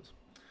way it goes.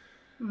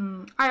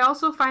 I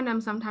also find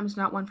I'm sometimes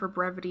not one for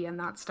brevity and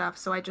that stuff,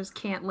 so I just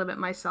can't limit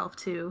myself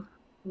to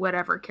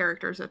whatever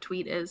characters a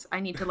tweet is.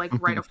 I need to like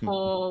write a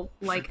full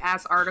like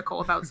ass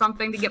article about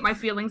something to get my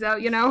feelings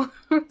out, you know?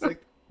 It's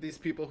like these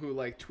people who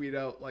like tweet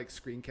out like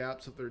screen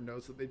caps of their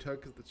notes that they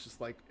took, because it's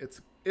just like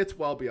it's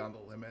well beyond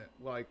the limit.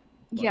 Like,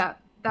 yeah,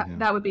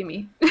 that would be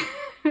me.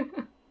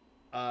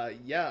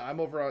 Yeah, I'm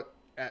over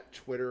at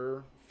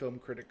Twitter, Film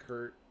Critic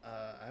Kurt.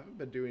 I haven't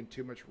been doing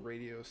too much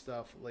radio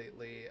stuff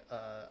lately.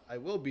 I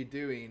will be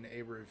doing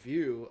a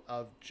review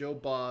of Joe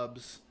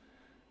Bob's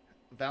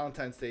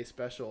Valentine's Day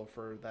special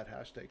for that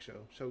hashtag show.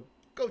 So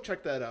go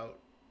check that out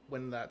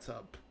when that's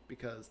up,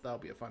 because that'll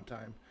be a fun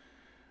time.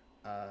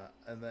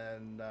 And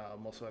then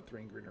I'm also at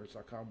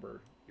 3andgreeners.com,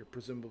 where you're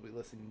presumably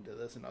listening to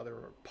this and other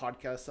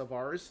podcasts of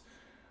ours.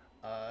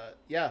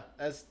 Yeah,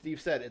 as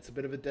Steve said, it's a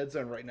bit of a dead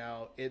zone right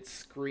now. It's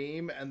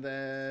Scream, and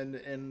then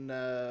in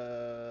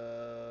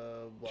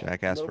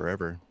Jackass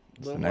Forever.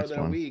 A little more than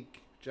a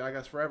week,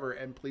 Jackass Forever,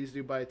 and please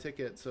do buy a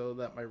ticket so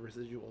that my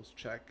residuals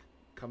check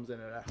comes in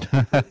at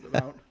a healthy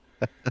amount.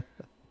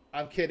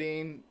 I'm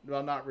kidding.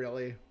 Well, not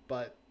really,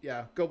 but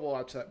yeah, go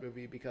watch that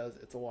movie because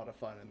it's a lot of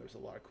fun and there's a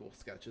lot of cool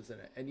sketches in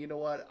it. And you know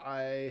what?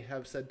 I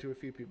have said to a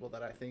few people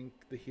that I think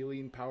the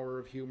healing power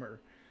of humor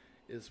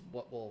is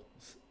what will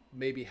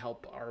maybe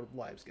help our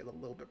lives get a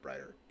little bit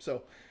brighter.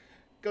 So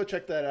go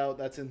check that out.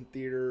 That's in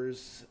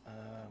theaters. I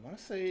want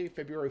to say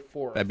February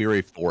 4th.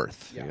 February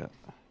 4th. Yeah.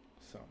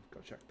 So go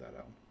check that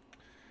out.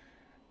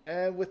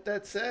 And with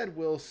that said,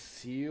 we'll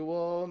see you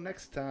all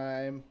next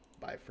time.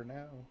 Bye for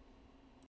now.